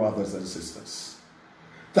tonight, my brothers and sisters,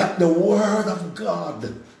 that the word of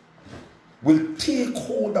God will take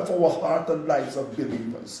hold of our heart and lives of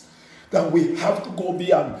believers. That we have to go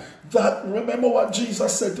beyond that. Remember what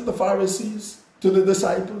Jesus said to the Pharisees, to the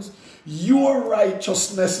disciples? Your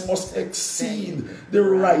righteousness must exceed the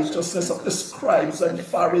righteousness of the scribes and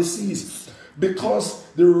Pharisees. Because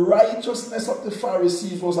the righteousness of the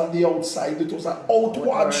Pharisees was on the outside. It was an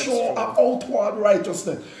outward show, an outward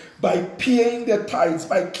righteousness. By paying their tithes,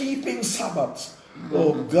 by keeping Sabbaths.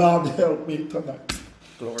 Oh, God, help me tonight.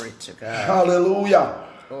 Glory to God. Hallelujah.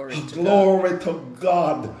 Glory to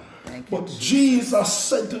God. Thank you, But Jesus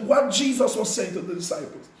said, what Jesus was saying to the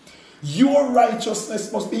disciples, your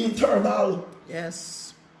righteousness must be eternal.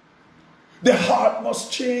 Yes. The heart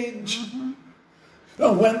must change.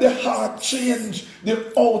 And when the heart changes,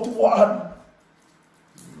 the outward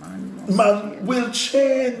man will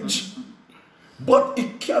change. But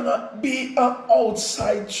it cannot be an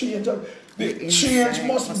outside change. The change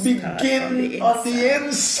must begin on the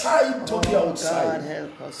inside to the outside. God,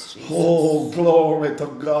 help us, Jesus. Oh, glory to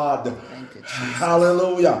God. Thank you, Jesus.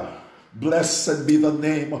 Hallelujah. Blessed be the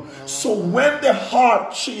name. So when the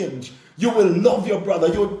heart changes, you will love your brother.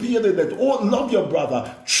 You will be that. Oh, love your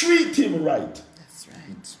brother. Treat him right. That's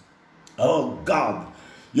right. Oh, God.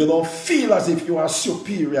 You don't feel as if you are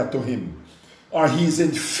superior to him or he's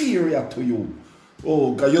inferior to you.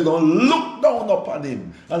 Oh, God, you don't look down upon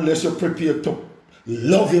him unless you're prepared to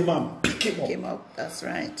love him and pick him up. Pick him up. That's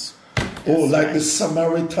right. Oh, like right. the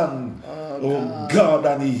Samaritan. Oh, God,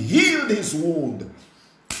 and he healed his wound.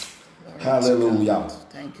 Glory Hallelujah. to God.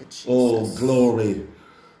 Thank you, Jesus. Oh, glory.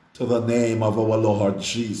 to the name of our Lord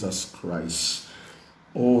Jesus Christ.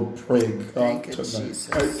 Oh, pray God Thank you, tonight.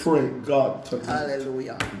 Jesus. I pray God tonight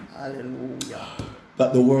Hallelujah. Hallelujah.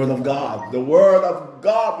 that the word of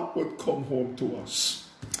God would come home to us.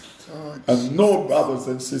 Oh, And no, brothers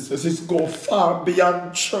and sisters, it's go far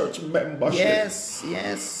beyond church membership. yes,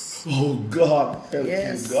 yes. Oh, God, help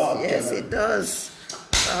Yes, me, God. yes, tonight. it does.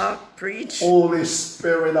 Talk, preach. Holy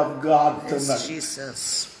Spirit of God Yes, tonight.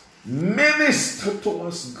 Jesus. Minister to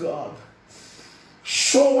us, God.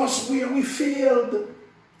 Show us where we failed.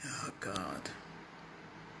 Oh, God.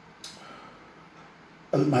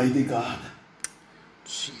 Almighty God.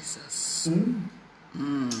 Jesus.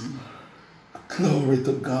 Glory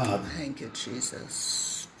to God. Thank you,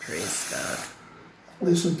 Jesus. Praise God.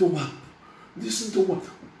 Listen to what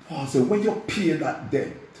Paul said. When you pay that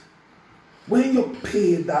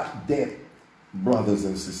debt, brothers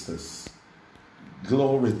and sisters,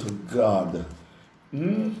 glory to God.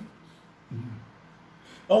 And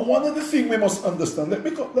one of the things we must understand, let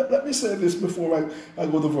me say this before I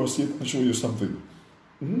go to verse 8 and show you something.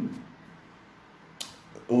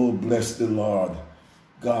 Oh, bless the Lord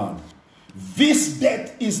God. This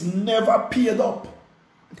debt is never paid up.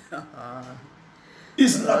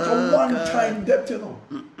 It's not a one-time debt, you know.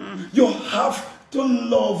 You have to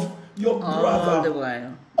love your brother All the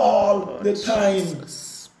while. all the time.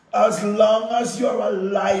 Jesus. As long as you're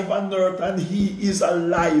alive on earth and he is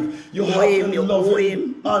alive, you have to You love owe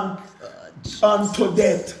him unto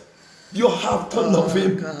death. You have to love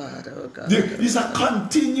him. God, oh God. It's a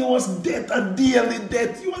continuous debt, a daily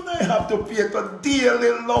debt. You and I have to pay to daily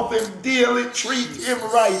love him, daily treat him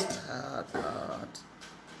right. Oh, God.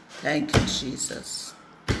 Thank you, Jesus.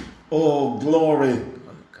 Oh, glory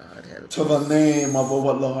Oh, God, help to the name of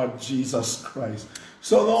our Lord Jesus Christ.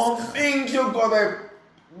 So don't think you're gonna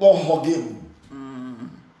go hug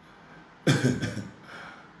him.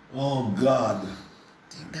 Oh, God.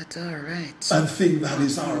 think that's all right. And think that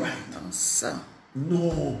is all right. No, sir.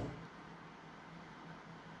 No.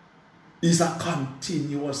 It's a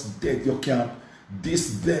continuous debt. You can't.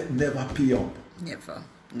 This debt never pay up. Never,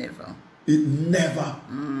 never. It never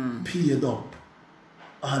paid up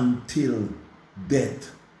until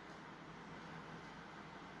death.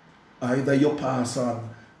 Either you pass on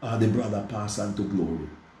or the brother pass on to glory.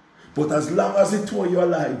 But as long as it was your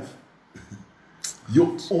life,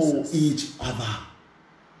 you owe each other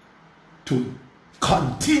to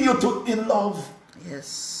continue to in love.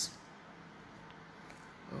 Yes.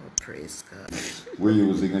 Oh, praise God. We're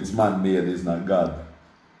using it's man-made, it's not God.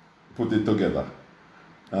 Put it together.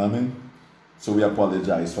 Amen. So we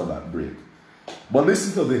apologize for that break. But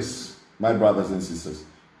listen to this, my brothers and sisters.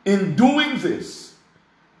 In doing this,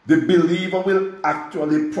 the believer will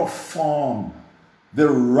actually perform the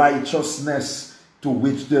righteousness to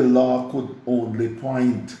which the law could only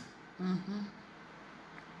point.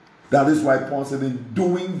 That is why Paul said, in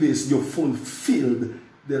doing this, you fulfilled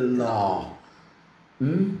the law.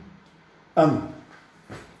 And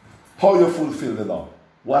how you fulfill the law?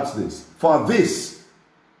 Watch this. For this,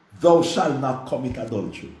 thou shalt not commit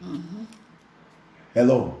adultery.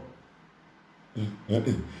 Hello.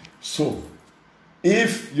 So,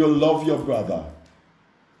 if you love your brother,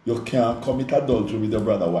 you can't commit adultery with your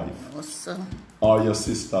brother wife. No, sir. Or your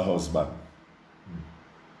sister husband.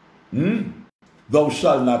 Thou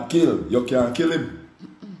shalt not kill. You can't kill him.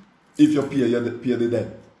 If you pay the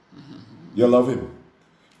debt. You love him.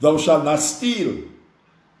 Thou shalt not steal.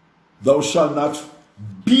 Thou shalt not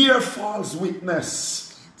bear false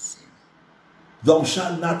witness. Thou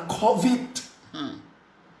shalt not covet.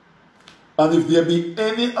 And if there be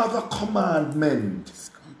any other commandment,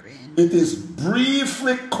 it is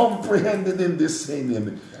briefly comprehended in this same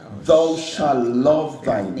name. Thou shalt love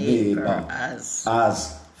thy neighbor as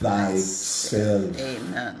thyself.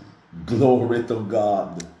 Amen. Glory to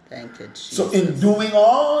God. Thank you, Jesus. So in doing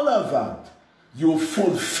all of that, you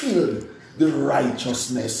fulfill the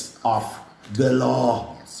righteousness of the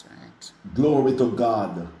law. That's right. Glory to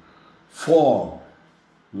God. For,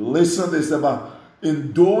 listen to this about,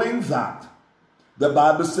 in doing that, the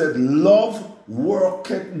Bible said, love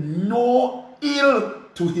worketh no ill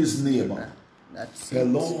to his neighbor. That's it.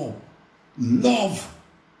 Hello. Love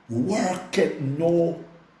worketh no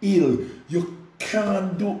ill. You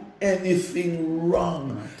can't do anything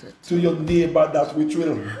wrong to your neighbor that which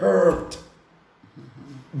will hurt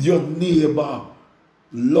your neighbor.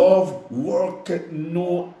 Love worketh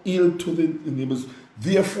no ill to the neighbors.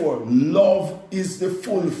 Therefore, love is the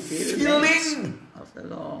fulfilling Of the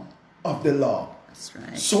law. of the law. That's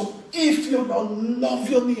right. So if you don't love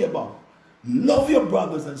your neighbor, love your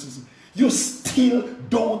brothers and sisters, you still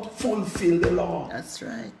don't fulfill the law. That's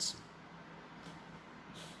right.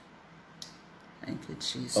 Thank you,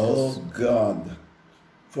 Jesus. Oh God,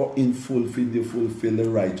 for in fulfill the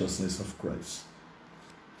righteousness of Christ.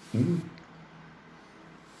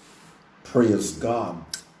 Praise God.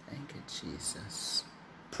 Thank you, Jesus.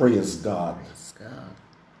 Praise God. Praise God.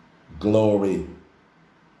 Glory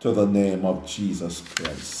to the name of Jesus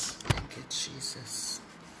Christ. Thank you, Jesus.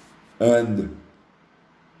 And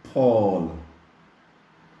Paul,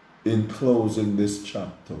 in closing this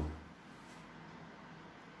chapter,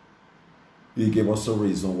 he gave us a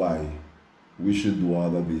reason why we should do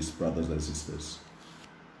all of this, brothers and sisters.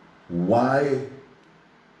 Why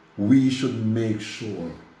we should make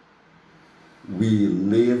sure we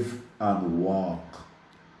live and walk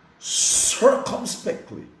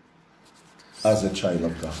circumspectly as a child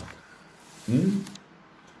of God.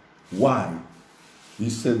 Why? He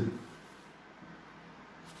said,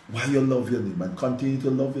 why you love your neighbor and continue to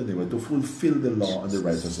love your neighbor, to fulfill the law and the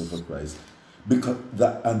righteousness of Christ. Because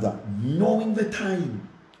that knowing the time,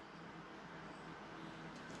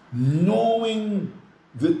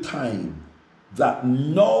 that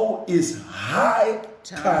now is high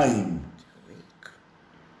time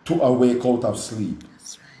to awake out of sleep.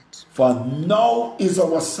 That's right. For now is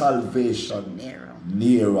our salvation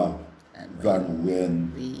nearer than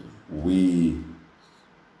when we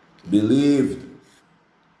believed.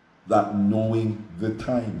 That knowing the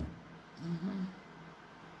time.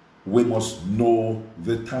 We must know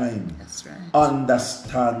the time. That's right.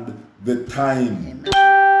 Understand the time. Amen.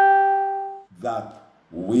 That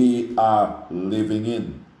we are living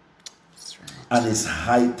in. That's right. And it's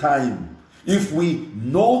high time. If we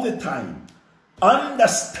know the time,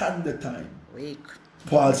 understand the time. Wake.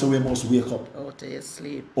 Paul said we must wake up Out of your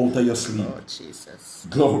sleep. out of your sleep. Oh, Jesus.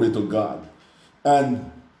 Glory to God.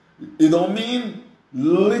 And it don't mean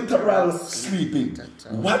literal sleeping.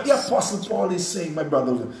 What the Apostle Paul is saying, my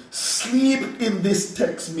brother, sleep in this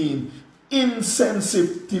text means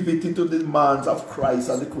insensitivity to the demands of Christ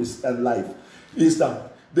and the Christian life. Is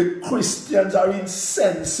that the Christians are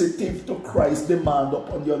insensitive to Christ's demand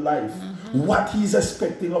upon your life. What he's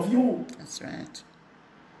expecting of you. That's right.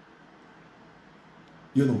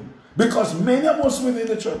 You know, because many of us within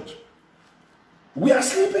the church, we are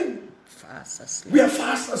sleeping. Fast asleep. We are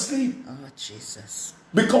fast asleep. Oh, Jesus.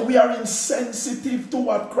 Because we are insensitive to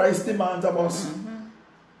what Christ demands of us.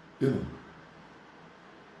 You know.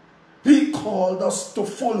 He called us to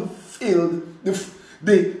fulfill the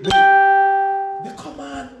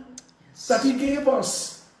command that he gave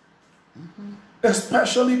us.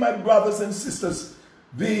 Especially, my brothers and sisters,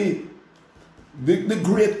 the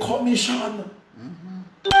Great Commission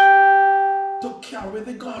to carry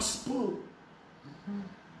the gospel.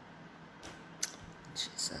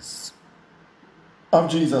 Jesus. Of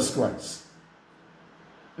Jesus Christ.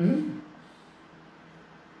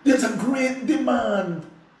 There's a great demand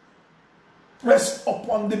rest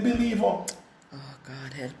upon the believer. Oh,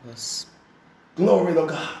 God, help us. Glory to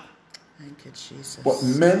God. Thank you, Jesus. But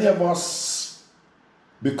many of us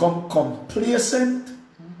become complacent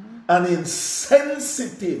and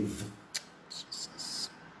insensitive Jesus.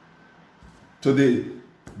 to the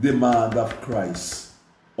demand of Christ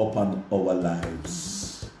upon our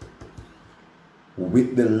lives.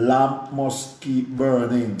 With the lamp must keep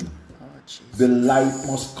burning. Oh, Jesus. The light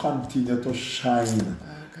must continue to shine.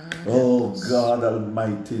 Oh, God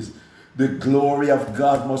Almighty. The glory of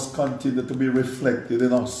God must continue to be reflected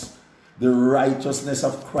in us. The righteousness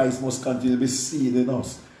of Christ must continue to be seen in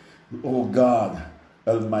us. Oh, God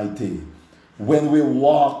Almighty. When we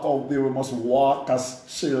walk out there, we must walk as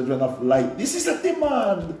children of light. This is a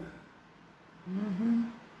demand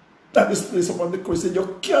that is placed upon the Christian.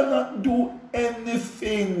 You cannot do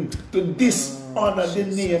anything to dishonor the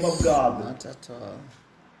name of God. Not at all.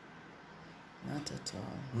 Not at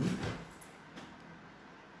all.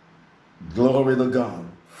 Glory to God.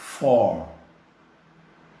 For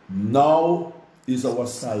now is our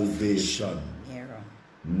salvation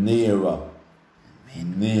nearer.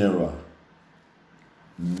 Nearer.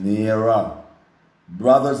 Nearer.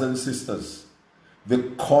 Brothers and sisters,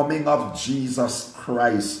 the coming of Jesus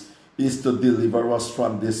Christ is to deliver us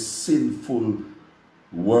from this sinful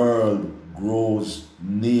world grows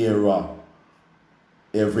nearer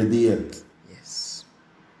every day. Yes.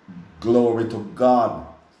 Glory to God.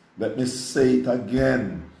 Let me say it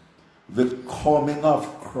again. The coming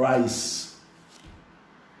of Christ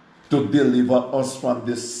to deliver us from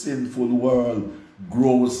this sinful world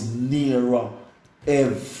grows nearer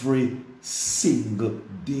every single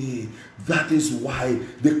day. That is why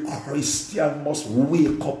the Christian must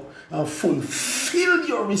wake up and fulfill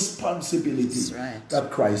your responsibility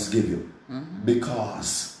that Christ gave you.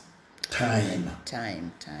 Because time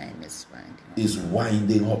is winding up. is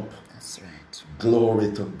winding up. That's right.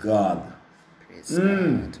 Glory to God. Praise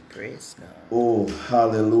God. Praise God. Oh,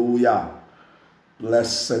 hallelujah.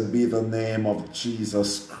 Blessed be the name of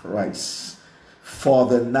Jesus Christ. For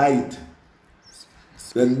the night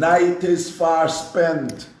is far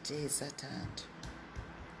spent. Days at hand.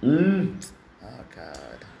 Oh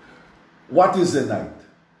God. What is the night?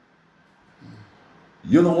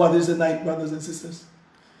 You know what is the night, brothers and sisters?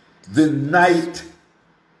 The night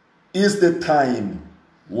is the time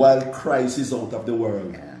while Christ is out of the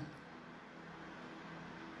world. Yeah.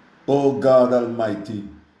 Oh God Almighty.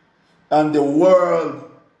 And the world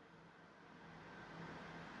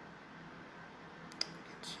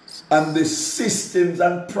and the systems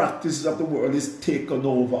and practices of the world is taken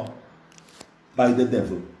over by the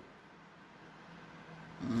devil.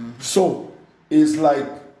 So it's like,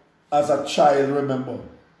 as a child, remember,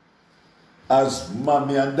 as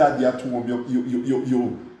mommy and daddy at home, what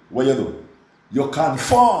you do? You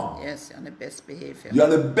conform. Yes, you're on the best behavior. You are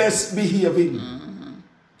the best behaving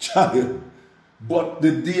child. But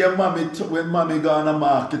the day mommy, when mommy go on a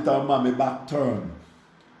market or mommy back turn,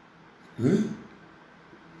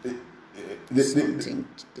 Something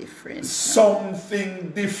different. something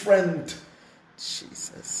different.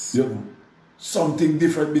 Jesus. You know, something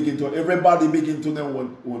different begin to, everybody begin to know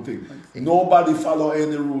one thing. Nobody follow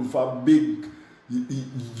any rule for big,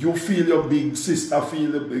 you feel your big, sister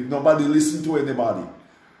feel your big, nobody listen to anybody.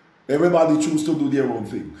 Everybody choose to do their own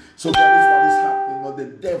thing. So that is what is happening. Or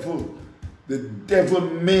the devil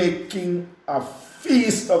making a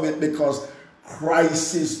feast of it because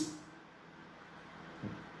Christ is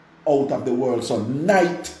out of the world. So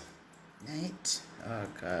night Oh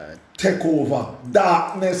God. take over.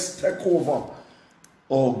 Darkness take over.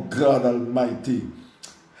 Oh God Almighty.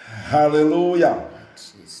 Hallelujah.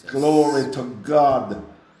 Jesus. Glory to God.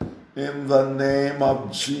 In the name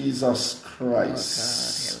of Jesus Oh God,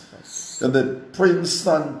 Christ. help us. And the prince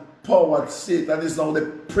and power, Satan is now the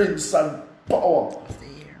prince and power Of the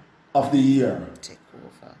year. of the year. Take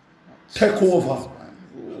over. Take over.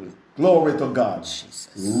 Rule. Glory to God. Jesus.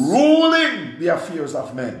 Ruling the affairs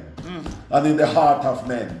of men and in the heart of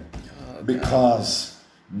men. Oh, Because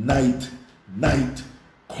night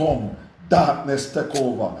come, darkness take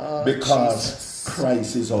over. Oh, because Jesus.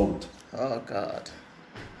 Christ is out. Oh God.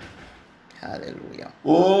 Hallelujah.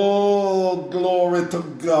 Oh, glory to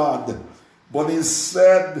God. But he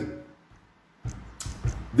said,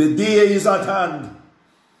 the day is at hand.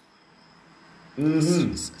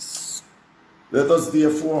 Jesus. Let us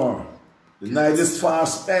therefore, the night is far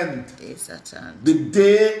spent. Days at hand. The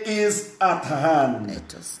day is at hand.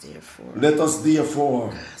 Let us therefore Let us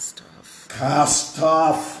therefore cast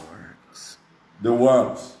off works. the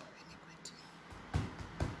works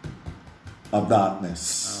Iniquity. of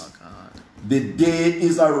darkness. Oh God. The day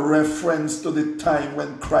is a reference to the time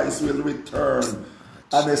when Christ will return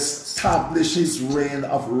and establish his reign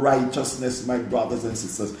of righteousness, my brothers and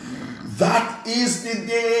sisters. That is the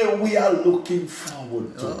day we are looking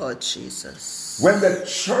forward to. Oh Jesus. When the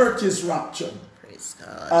church is raptured Praise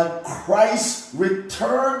God. and Christ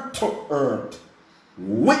returned to earth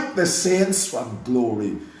with the saints from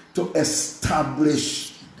glory to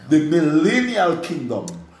establish the millennial kingdom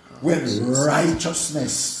when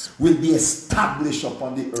righteousness will be established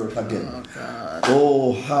upon the earth again. Oh God.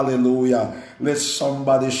 Oh, hallelujah. Let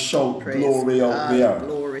somebody shout Praise glory God. out there.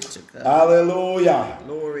 Glory to God. Hallelujah.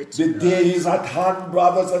 Glory to The God. day is at hand,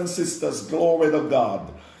 brothers and sisters. Glory to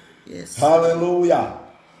God. Yes. Hallelujah.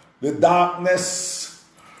 The darkness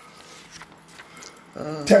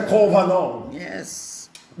take over now, Yes.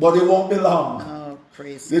 but it won't be long. Oh,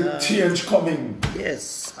 praise The God. change coming.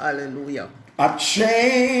 Yes. Hallelujah. A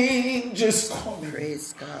change is coming.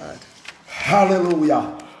 Praise God.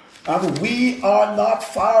 Hallelujah. And we are not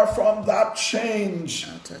far from that change.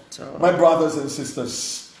 Not at all. My brothers and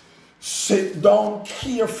sisters, sit down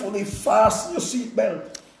carefully, fasten your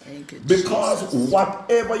seatbelt. Thank you, Because Jesus.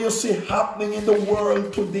 whatever you see happening in the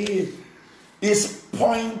world today is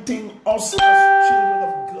pointing us as children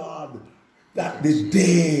of God that the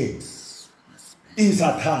day is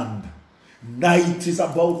at hand. Night is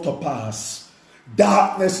about to pass.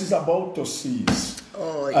 Darkness is about to cease.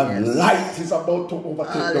 Oh, And yes. light is about to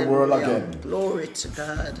overtake the world Hallelujah. again. Glory to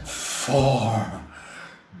God. For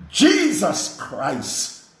Jesus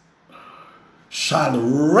Christ shall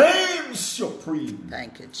reign supreme.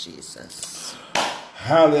 Thank you, Jesus.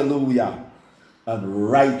 Hallelujah. And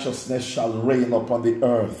righteousness shall reign upon the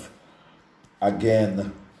earth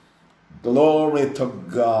again. Glory to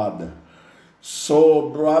God. So,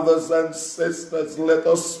 brothers and sisters, let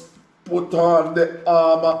us put on the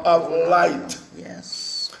armor of light.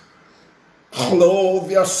 Yes.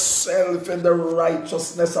 Clothe yourself in the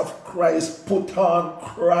righteousness of Christ. Put on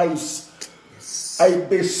Christ. I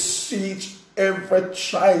beseech every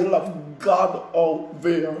child of God out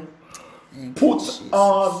there. Put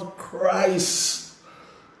on Christ.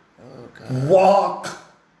 Walk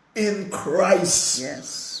in Christ.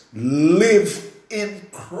 Yes. Live in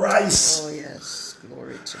Christ. Oh, yes.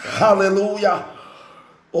 Glory to God. Hallelujah.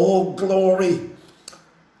 Oh, glory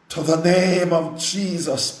to the name of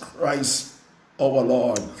Jesus Christ, our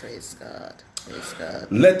Lord. Praise God. Praise God.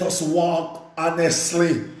 Let us walk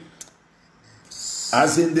honestly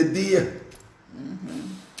as in the day.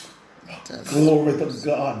 Glory to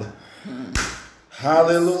God.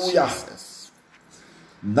 Hallelujah. Jesus.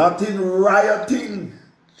 Not in rioting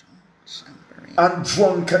Chambering. and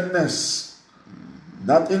drunkenness,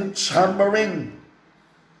 not in chambering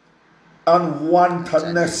and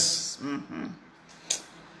wantonness.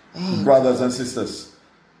 Brothers and sisters,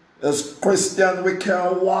 as Christians, we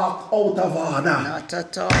can't walk out of order. Not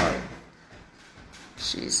at all.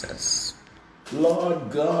 Jesus.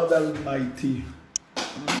 Lord God Almighty.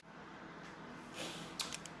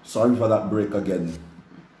 Sorry for that break again,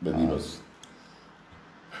 believers.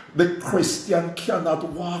 The Christian cannot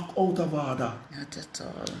walk out of order. Not at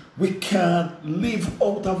all. We can't live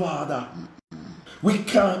out of order. We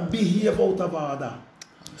can't behave out of order.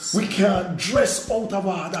 We can't dress out of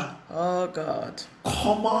order. Oh, God.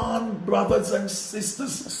 Come on, brothers and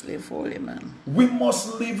sisters. Must live holy, man. We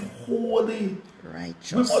must live holy.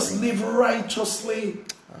 Righteously. We must live righteously.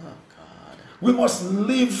 Oh, God. We must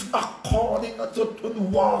live according to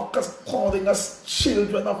walk according as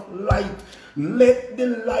children of light. Let the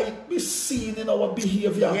light be seen in our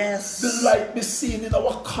behavior. Yes. The light be seen in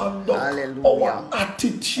our conduct. Hallelujah. Our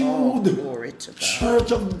attitude. Oh, glory to God.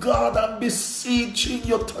 Church of God, I'm beseeching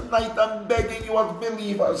you tonight and begging you as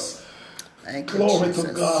believers. Thank you, Glory Jesus.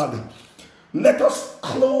 to God. Let us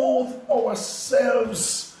clothe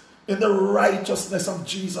ourselves in the righteousness of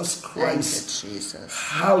Jesus Christ. Thank you, Jesus.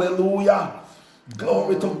 Hallelujah.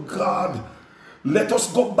 Glory to God. Let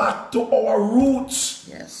us go back to our roots.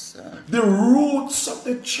 Yes, sir. The roots of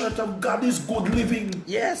the church of God is good living,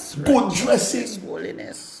 Yes. good righteousness, dressing,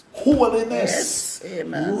 Holiness. holiness, Yes.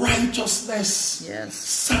 Amen. righteousness, Yes.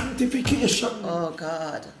 sanctification. Oh,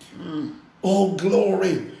 God. Oh,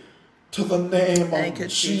 glory to the name Thank of you,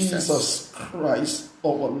 Jesus. Jesus Christ,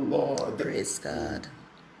 our Lord. Praise God.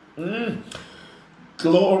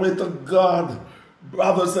 Glory to God.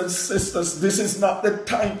 Brothers and sisters, this is not the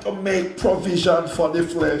time to make provision for the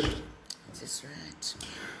flesh. That is right.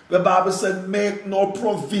 The Bible said, make no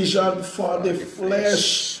provision for the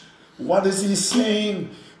flesh. What is he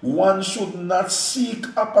saying? One should not seek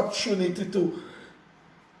opportunity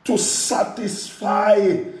to satisfy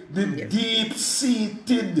the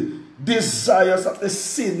deep-seated desires of the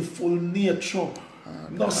sinful nature.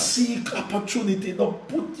 No seek opportunity. No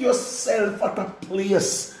put yourself at a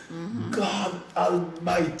place, God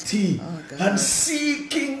Almighty, and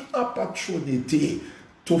seeking opportunity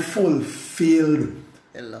to fulfill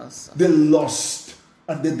The lust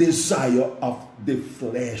and the desire of the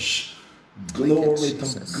flesh. Glory to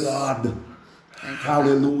Jesus. God.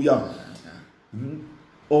 Hallelujah.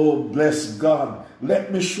 Oh, bless God.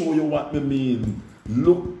 Let me show you what we mean.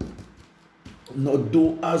 Look, no,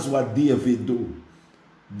 do as what David do.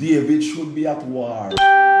 David should be at war.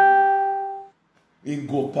 He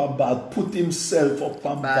go up on bad, put himself up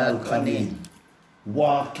on balcony,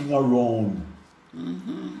 walking around,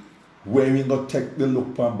 where he go take the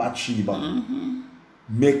look on Bathsheba,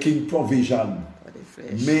 making provision, for the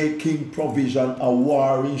flesh. making provision. A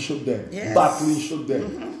war he should there, Yes. battle he should there,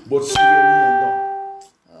 but see where he end up.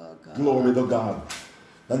 Oh, God. Glory to God.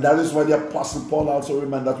 And that is why the Apostle Paul also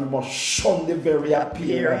reminded that we must shun the very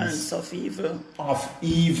appearance Appearance of evil. of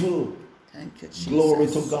evil. Thank you, Jesus. Glory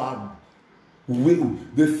to God.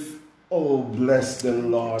 Oh, bless the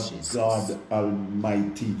Lord Jesus. God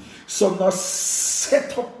Almighty. So now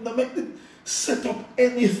set up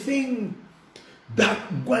anything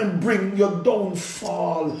that going to bring your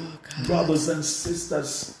downfall, brothers and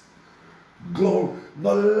sisters. Glory.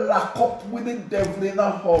 Now lock up with the devil in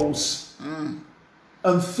a house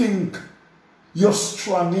and think you're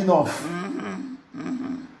strong enough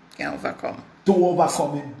Can overcome. to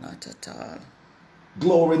overcome him. Not at all.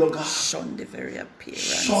 Glory to God. Shun the very appearance.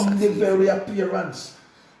 Shun of the evil. very appearance.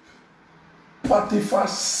 Potiphar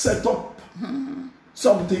set up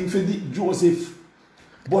something for Joseph.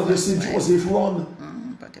 But you see, Joseph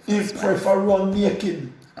run. He prefer run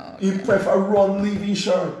naked. He prefer run leaving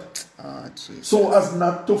shirt. Oh, Jesus. So as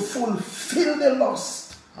not to fulfill the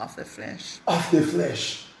lust Of the flesh. of the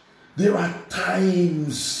flesh. There are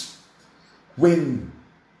times when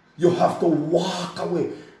You have to walk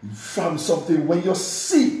away from something. When you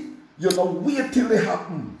see, you don't wait till it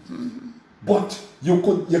happens. But you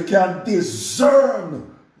can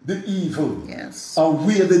discern the evil. Yes. And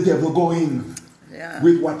where the devil going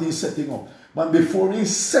with what he's setting up. But before he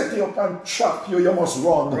set you up and trap you, you must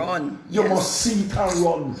run. Run. You must see it and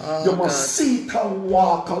run. Oh, you must see it and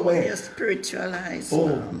walk away. You spiritualize.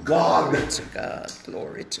 Oh, God. Glory to God.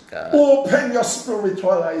 Glory to God. Open your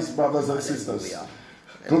spiritual eyes, brothers and sisters.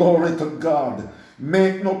 Glory to God.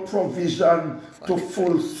 Make no provision to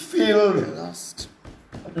fulfill. Lost.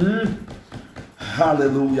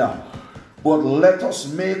 Hallelujah. But let us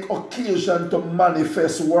make occasion to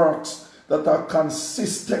manifest works that are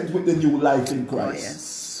consistent with the new life in Christ. Oh,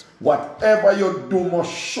 yes. Whatever you do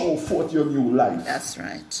must show forth your new life. That's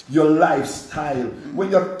right. Your lifestyle. When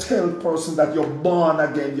you tell a person that you're born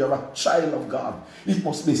again, you're a child of God, it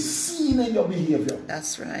must be seen in your behavior.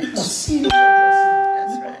 That's right. It must be seen in your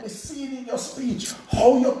dressing. It right. must be seen in your speech.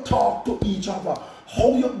 How you talk to each other.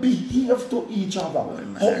 How you behave to each other.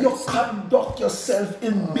 How you conduct yourself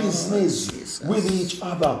in business Jesus. with each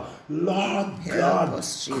other. Lord Help God,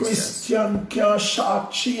 us, Jesus. Christian can't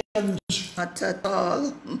short change Not at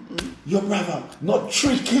all. your brother. Not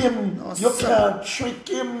trick him. No, You sir. can't trick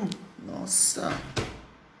him. No, sir.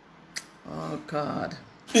 Oh, God.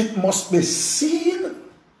 It must be seen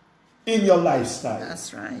in your lifestyle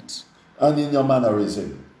That's right. and in your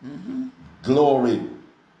mannerism. Glory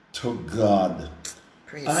to God.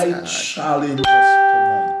 Praise I God. challenge us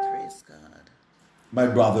tonight, Praise God. my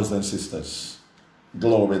brothers and sisters.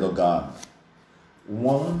 Glory to God.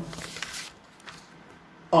 One,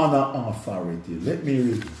 honor authority. Let me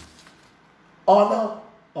read. Honor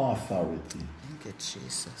authority. Thank you,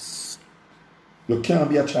 Jesus. You can't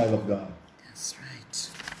be a child of God That's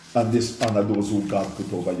right. and dishonor those who God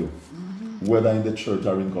put over you, whether in the church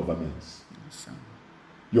or in governments. Awesome.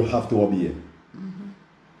 You have to obey.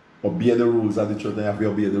 Obey the rules of the church, and you have to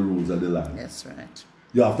obey the rules of the land. That's right.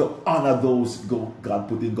 You have to honor those God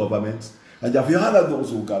put in governments, and you have to honor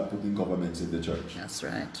those who God put in governments in the church That's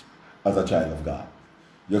right. as a child of God.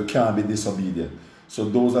 You can't be disobedient. So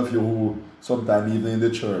those of you who sometimes even in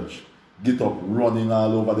the church get up running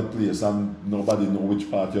all over the place and nobody know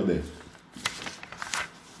which part you're there,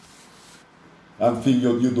 and think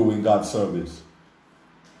you're doing God's service.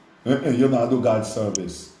 You're not doing God's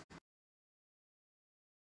service.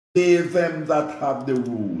 They them that have the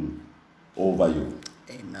rule over you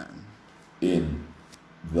Amen. in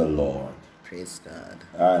the Lord. Praise God.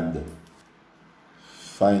 And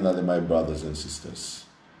finally, my brothers and sisters,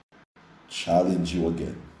 challenge you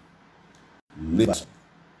again. Live as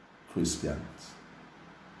Christians.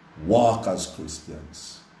 Walk as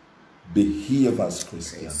Christians. Behave as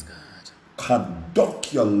Praise Christians. God.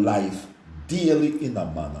 Conduct your life daily in a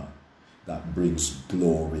manner that brings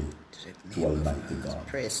glory the to name of Almighty God.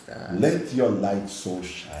 Praise God. Let your light so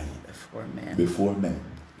shine Before men. before men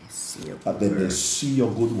They see your that good they may work. see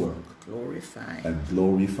your good work Glorify. and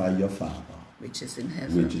glorify your Father Which is in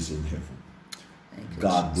heaven. which is in heaven. Thank you,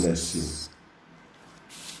 God Jesus. bless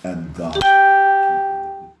you and God keep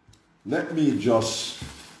you. Let me just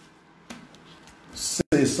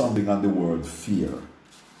say something on the word fear.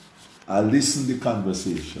 I listen to the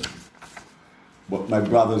conversation, but my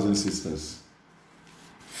brothers and sisters,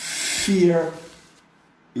 fear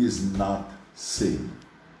is not sin.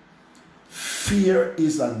 Fear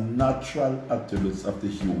is a natural attribute of the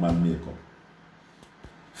human makeup.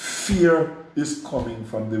 Fear is coming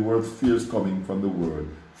from the word, fear is coming from the word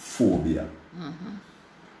phobia.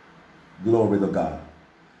 Glory to God.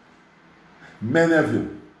 Many of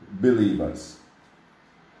you believers,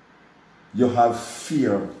 you have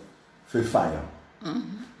fear for fire.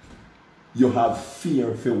 You have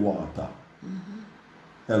fear for water.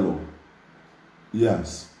 Hello.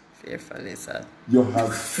 Yes. Fearful is that. You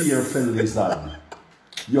have fear for lizard.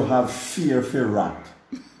 You have fear for rat.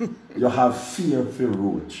 You have fear for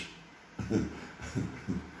roach.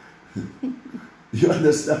 You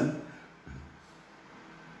understand?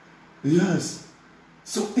 Yes.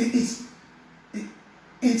 So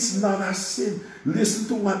it's not a sin. Listen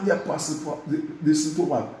to what the apostle, listen to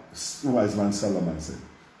what wise man Solomon said.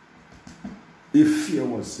 If fear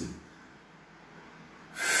was sin,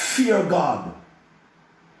 fear God.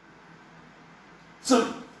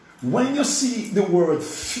 So when you see the word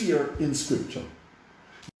fear in scripture,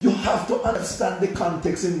 you have to understand the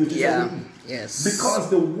context in which it's written. Yes. Because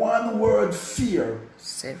the one word fear,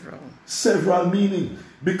 several meaning.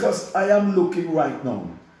 Because I am looking right now,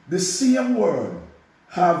 the same word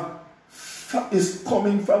is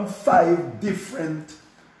coming from 5 different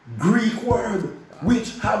Greek words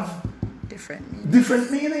which have different meanings.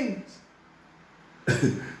 different meanings.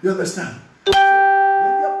 You understand?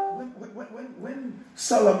 When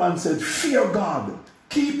Solomon said, fear God,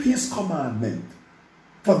 keep his commandment,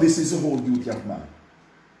 for this is the whole duty of man.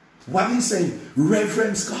 What he's saying,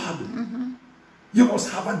 reverence God. You must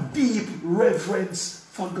have a deep reverence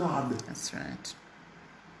for God. That's right.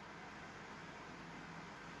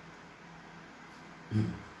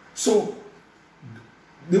 So,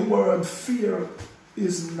 the word fear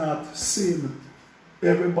is not sin.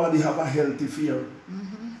 Everybody have a healthy fear.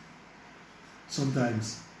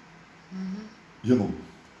 Sometimes. You know.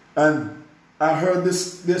 And I heard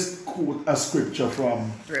this quote, a scripture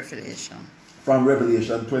from Revelation. From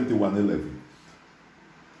Revelation 21:11.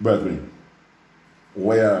 Brethren,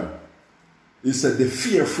 where he said the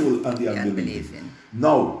fearful and the unbelieving.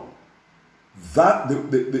 Now, that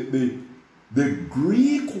the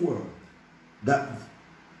Greek word that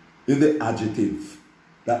in the adjective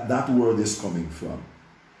that word is coming from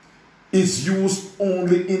is used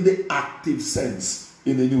only in the active sense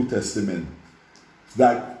in the New Testament,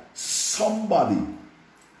 that somebody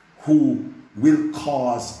who will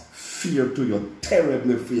cause fear to you,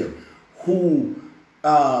 terribly fear, who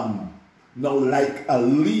now like a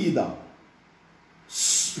leader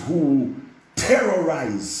who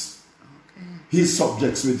terrorize his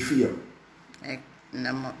subjects with fear. Like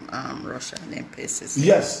Russia and them places.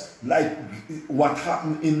 Yes, like what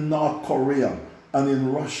happened in North Korea and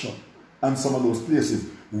in Russia and some of those places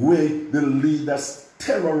where the leaders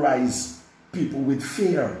terrorize people with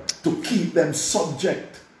fear to keep them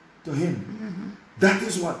subject to him. That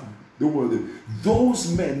is what the word is.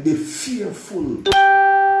 Those men, the fearful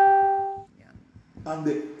and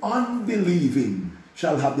the unbelieving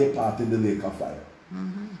shall have their part in the lake of fire.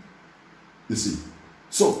 You see.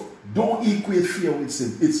 So don't equate fear with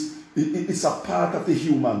sin. It's a part of the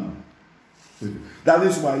human. That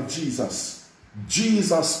is why Jesus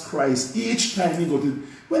Christ, each time he go to,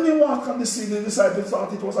 when he walked on the sea, the disciples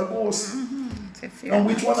thought it was a ghost. And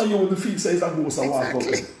which one of you would feel says a ghost and walk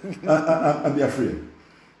up and be afraid?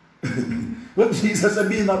 But Jesus said,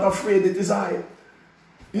 be not afraid, it is I.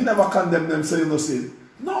 You never condemn them, say you no sin.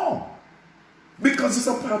 No. Because it's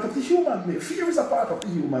a part of the human. Fear is a part of the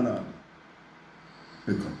human army.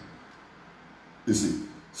 You see.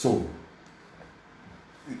 So,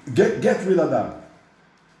 get rid of that.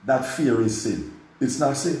 That fear is sin. It's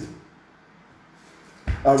not sin.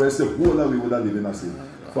 Or else the whole of we would have lived in a sin.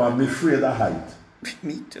 For I'm afraid of height.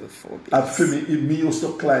 Me too, phobias. And for me used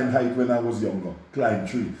to climb height when I was younger. Climb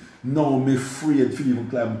tree. Now I'm afraid to even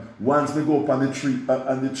climb. Once me go up on the tree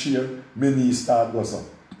and the chair, my knees start goes up.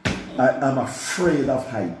 I'm afraid of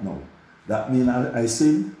height now. That mean I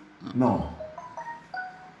sin? No.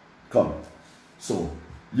 Come. So,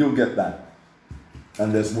 you get that.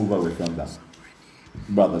 And let's move away from that.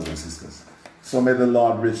 Brothers and sisters. So may the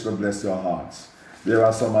Lord richly bless your hearts. There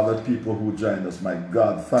are some other people who joined us. My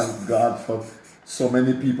God, thank God for so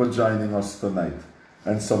many people joining us tonight.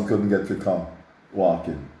 And some couldn't get to come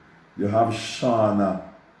walking. You have Shauna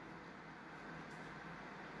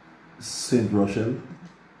St. Rochelle.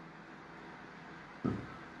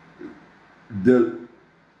 Del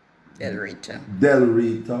Rita,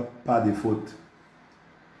 Paddyfoot,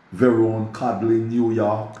 Verone, Codlin, New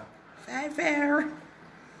York. Hi, Ver.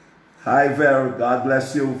 Hi, Ver. God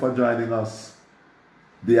bless you for joining us.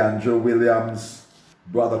 DeAndre Williams,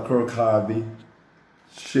 Brother Kirk Harvey,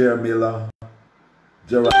 Cher Miller,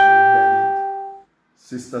 Geraldine Bennett,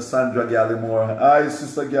 Sister Sandra Gallimore. Hi,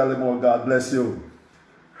 Sister Gallimore. God bless you.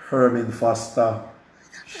 Herman Foster,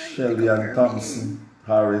 Shelly Ann Thompson,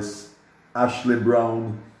 Harris, Ashley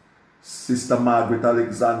Brown, Sister Margaret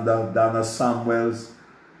Alexander, Donna Samuels,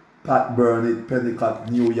 Pat Burnett, Pennicott,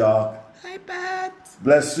 New York. Hi, Pat.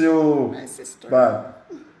 Bless you. My sister. Pat.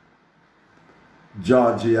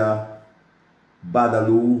 Georgia,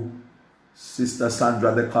 Badaloo, Sister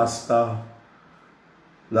Sandra De Costa,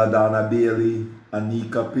 LaDonna Bailey,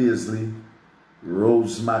 Anika Paisley,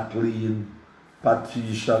 Rose McLean,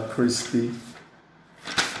 Patricia Christie.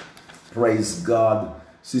 Praise God.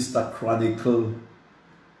 Sister Chronicle,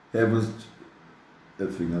 Heaven's,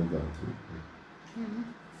 everything I've got.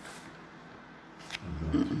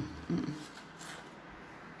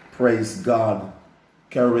 Praise God.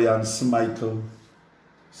 Carrie Ann Smytle,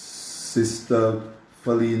 Sister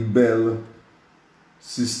Feline Bell,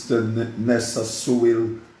 Sister Nessa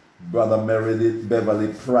Sewell, Brother Meredith,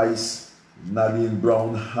 Beverly Price, Nadine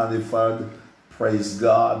Brown Hanniford. Praise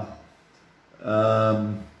God.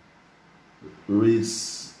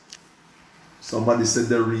 Reads. Somebody said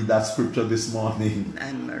they read that scripture this morning.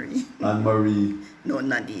 Anne-Marie. Anne-Marie. No,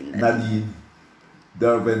 Nadine. Nadine.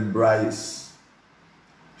 Dervin Bryce.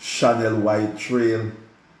 Chanel White Trail.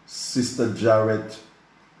 Sister Jarrett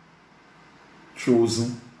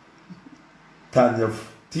Chosen,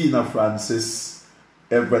 Tina Francis,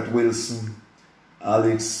 Everett Wilson,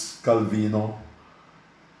 Alex Calvino,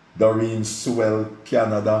 Doreen Sewell,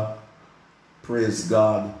 Canada, praise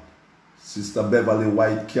God. Sister Beverly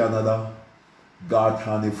White, Canada, Garth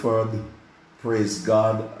Hanniford, praise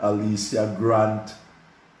God. Alicia Grant,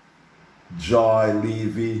 Joy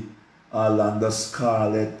Levy, Arlanda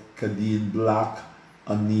Scarlett, Kadeen Black,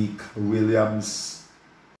 Anique Williams,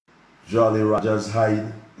 Jolly Rogers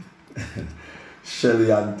Hyde,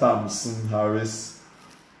 Shelly Ann Thompson Harris,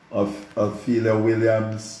 Ophelia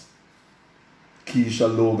Williams, Keisha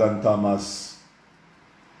Logan Thomas,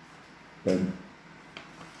 and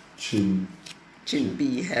Chin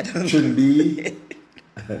B. Chin B.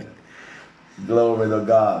 Glory to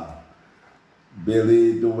God.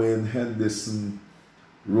 Billy Dwayne Henderson,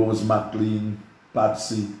 Rose McLean,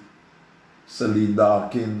 Patsy, Celine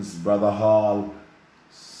Dawkins, Brother Hall,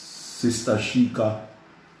 Sister Shika,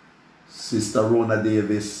 Sister Rona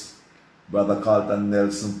Davis, Brother Carlton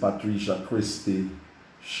Nelson, Patricia Christie,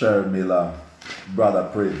 Sher Miller, Brother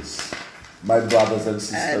Prince. My brothers and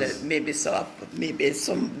sisters. Maybe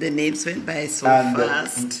the names went by so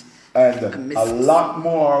fast. And a lot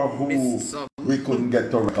more who we couldn't get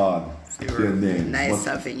to record their names. Nice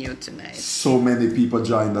having you tonight. So many people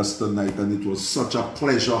joined us tonight, and it was such a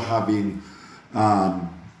pleasure having all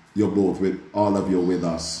of you with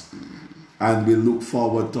us. And we look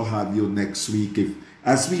forward to have you next week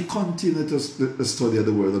as we continue to study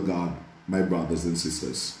the Word of God, my brothers and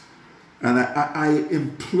sisters. And I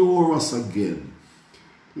implore us again,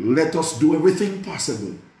 let us do everything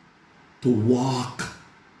possible to walk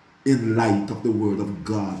in light of the Word of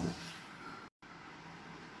God.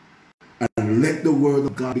 And let the Word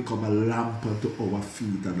of God become a lamp unto our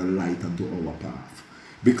feet and a light unto our path.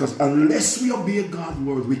 Because unless we obey God's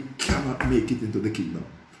Word, we cannot make it into the kingdom.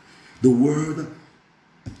 The Word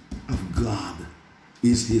of God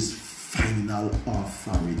is His final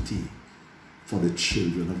authority for the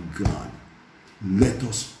children of God. Let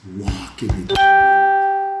us walk in it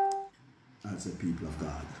as a people of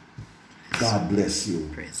God. God bless you.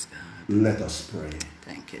 Praise God. Let us pray.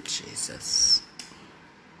 Thank you, Jesus.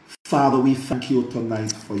 Father, we thank you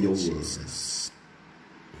tonight for your Jesus.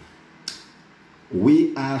 word.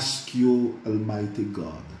 We ask you, Almighty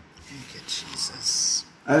God, thank you, Jesus,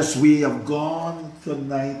 as we have gone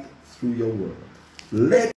tonight through your word,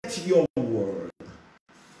 let your word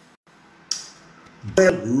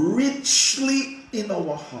dwell richly in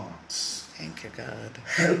our hearts. Thank you, God.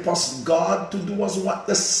 Help us, God, to do as what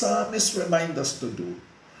the psalmist reminds us to do,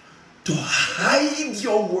 to hide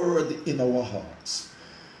your word in our hearts,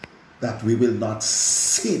 that we will not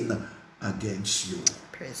sin against you.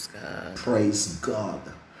 Praise God. Praise God.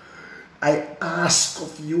 I ask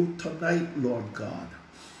of you tonight, Lord God,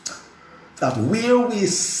 that where we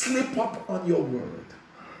slip up on your word,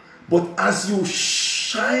 but as you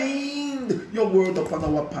shine your word upon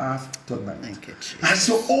our path tonight, thank you, Jesus, as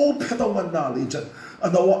you open our knowledge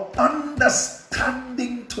and our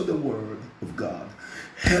understanding to the word of God,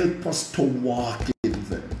 help us to walk in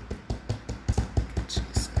them.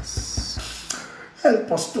 Jesus.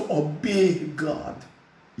 Help us to obey God,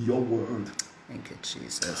 your word. Thank you,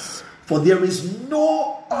 Jesus. For there is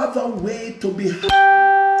no other way to be happy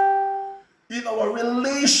in our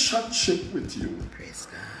relationship with you, praise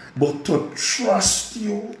God, but to trust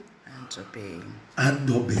you and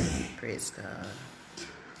obey. Praise God.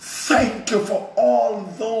 Thank you for all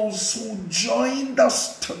those who joined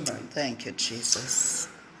us tonight. Thank you, Jesus.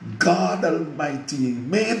 God Almighty,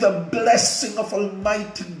 may the blessing of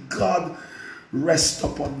Almighty God rest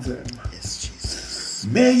upon them. Yes, Jesus.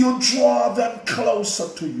 May you draw them closer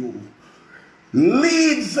to you.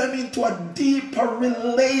 Lead them into a deeper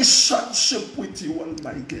relationship with you,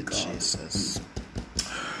 Almighty God. Jesus.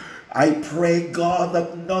 I pray, God,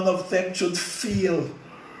 that none of them should feel,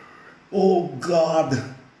 oh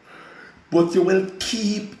God, but you will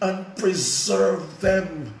keep and preserve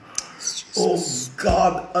them, oh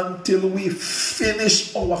God, until we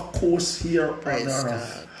finish our course here praise on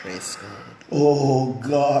earth. God. Praise God. Oh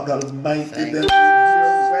God Almighty, thank then you're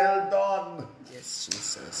well done. Yes,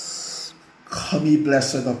 Jesus. Come, ye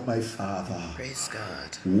blessed of my Father. Praise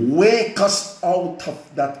God. Wake us out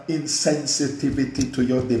of that insensitivity to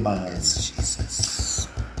your demands. Yes, Jesus.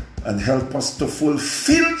 And help us to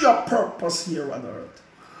fulfill your purpose here on earth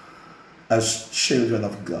as children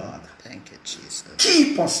of God. Thank you, Jesus.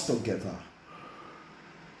 Keep us together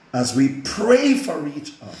as we pray for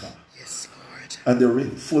each other. Yes, Lord.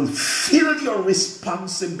 And fulfill your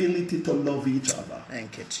responsibility to love each other.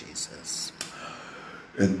 Thank you, Jesus.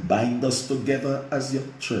 and bind us together as your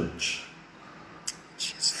church.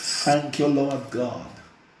 Jesus. Thank you, Lord God.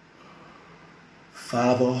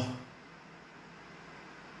 Father,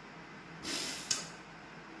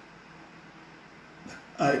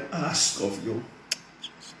 I ask of you,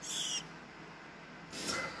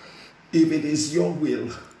 if it is your will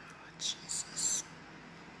Jesus.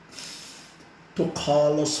 to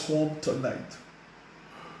call us home tonight,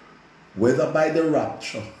 whether by the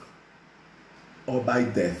rapture or by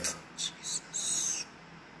death, Jesus.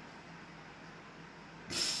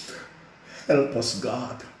 help us,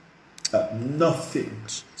 God, that nothing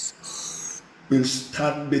Jesus. will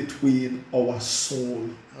stand between our soul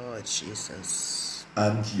Oh, Jesus.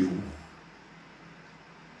 and you.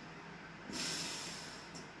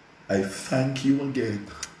 I thank you again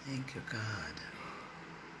Thank you, God.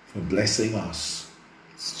 for blessing us.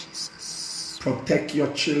 Yes, Jesus. Protect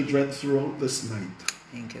your children throughout this night.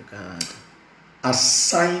 Thank you, God.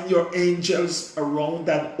 Assign your angels around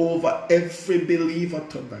and over every believer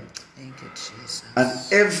tonight. Thank you, Jesus. And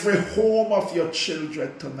every home of your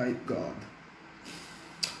children tonight, God.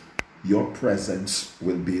 Your presence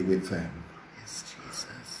will be with them. Yes, Jesus.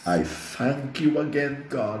 I thank you again,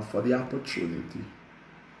 God, for the opportunity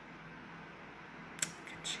Thank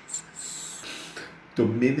you, Jesus. to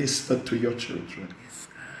minister to your children. Yes,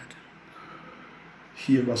 God.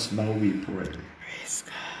 Hear us now, we pray. Praise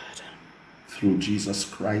God. Through Jesus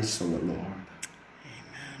Christ our Lord.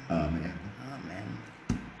 Amen. Amen. Amen.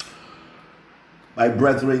 My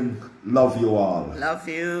brethren, love you all. Love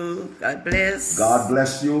you. God bless. God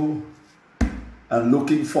bless you. And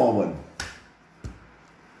looking forward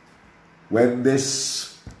when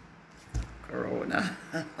this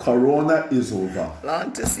Corona is over.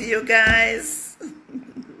 Long to see you guys.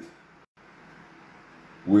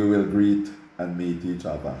 We will greet and meet each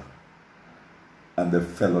other, and the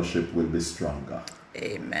fellowship will be stronger.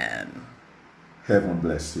 Amen. Heaven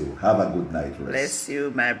bless you. Have a good night rest. Bless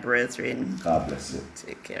you, my brethren. God bless you.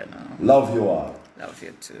 Take care now. Love you all. Love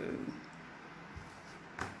you too.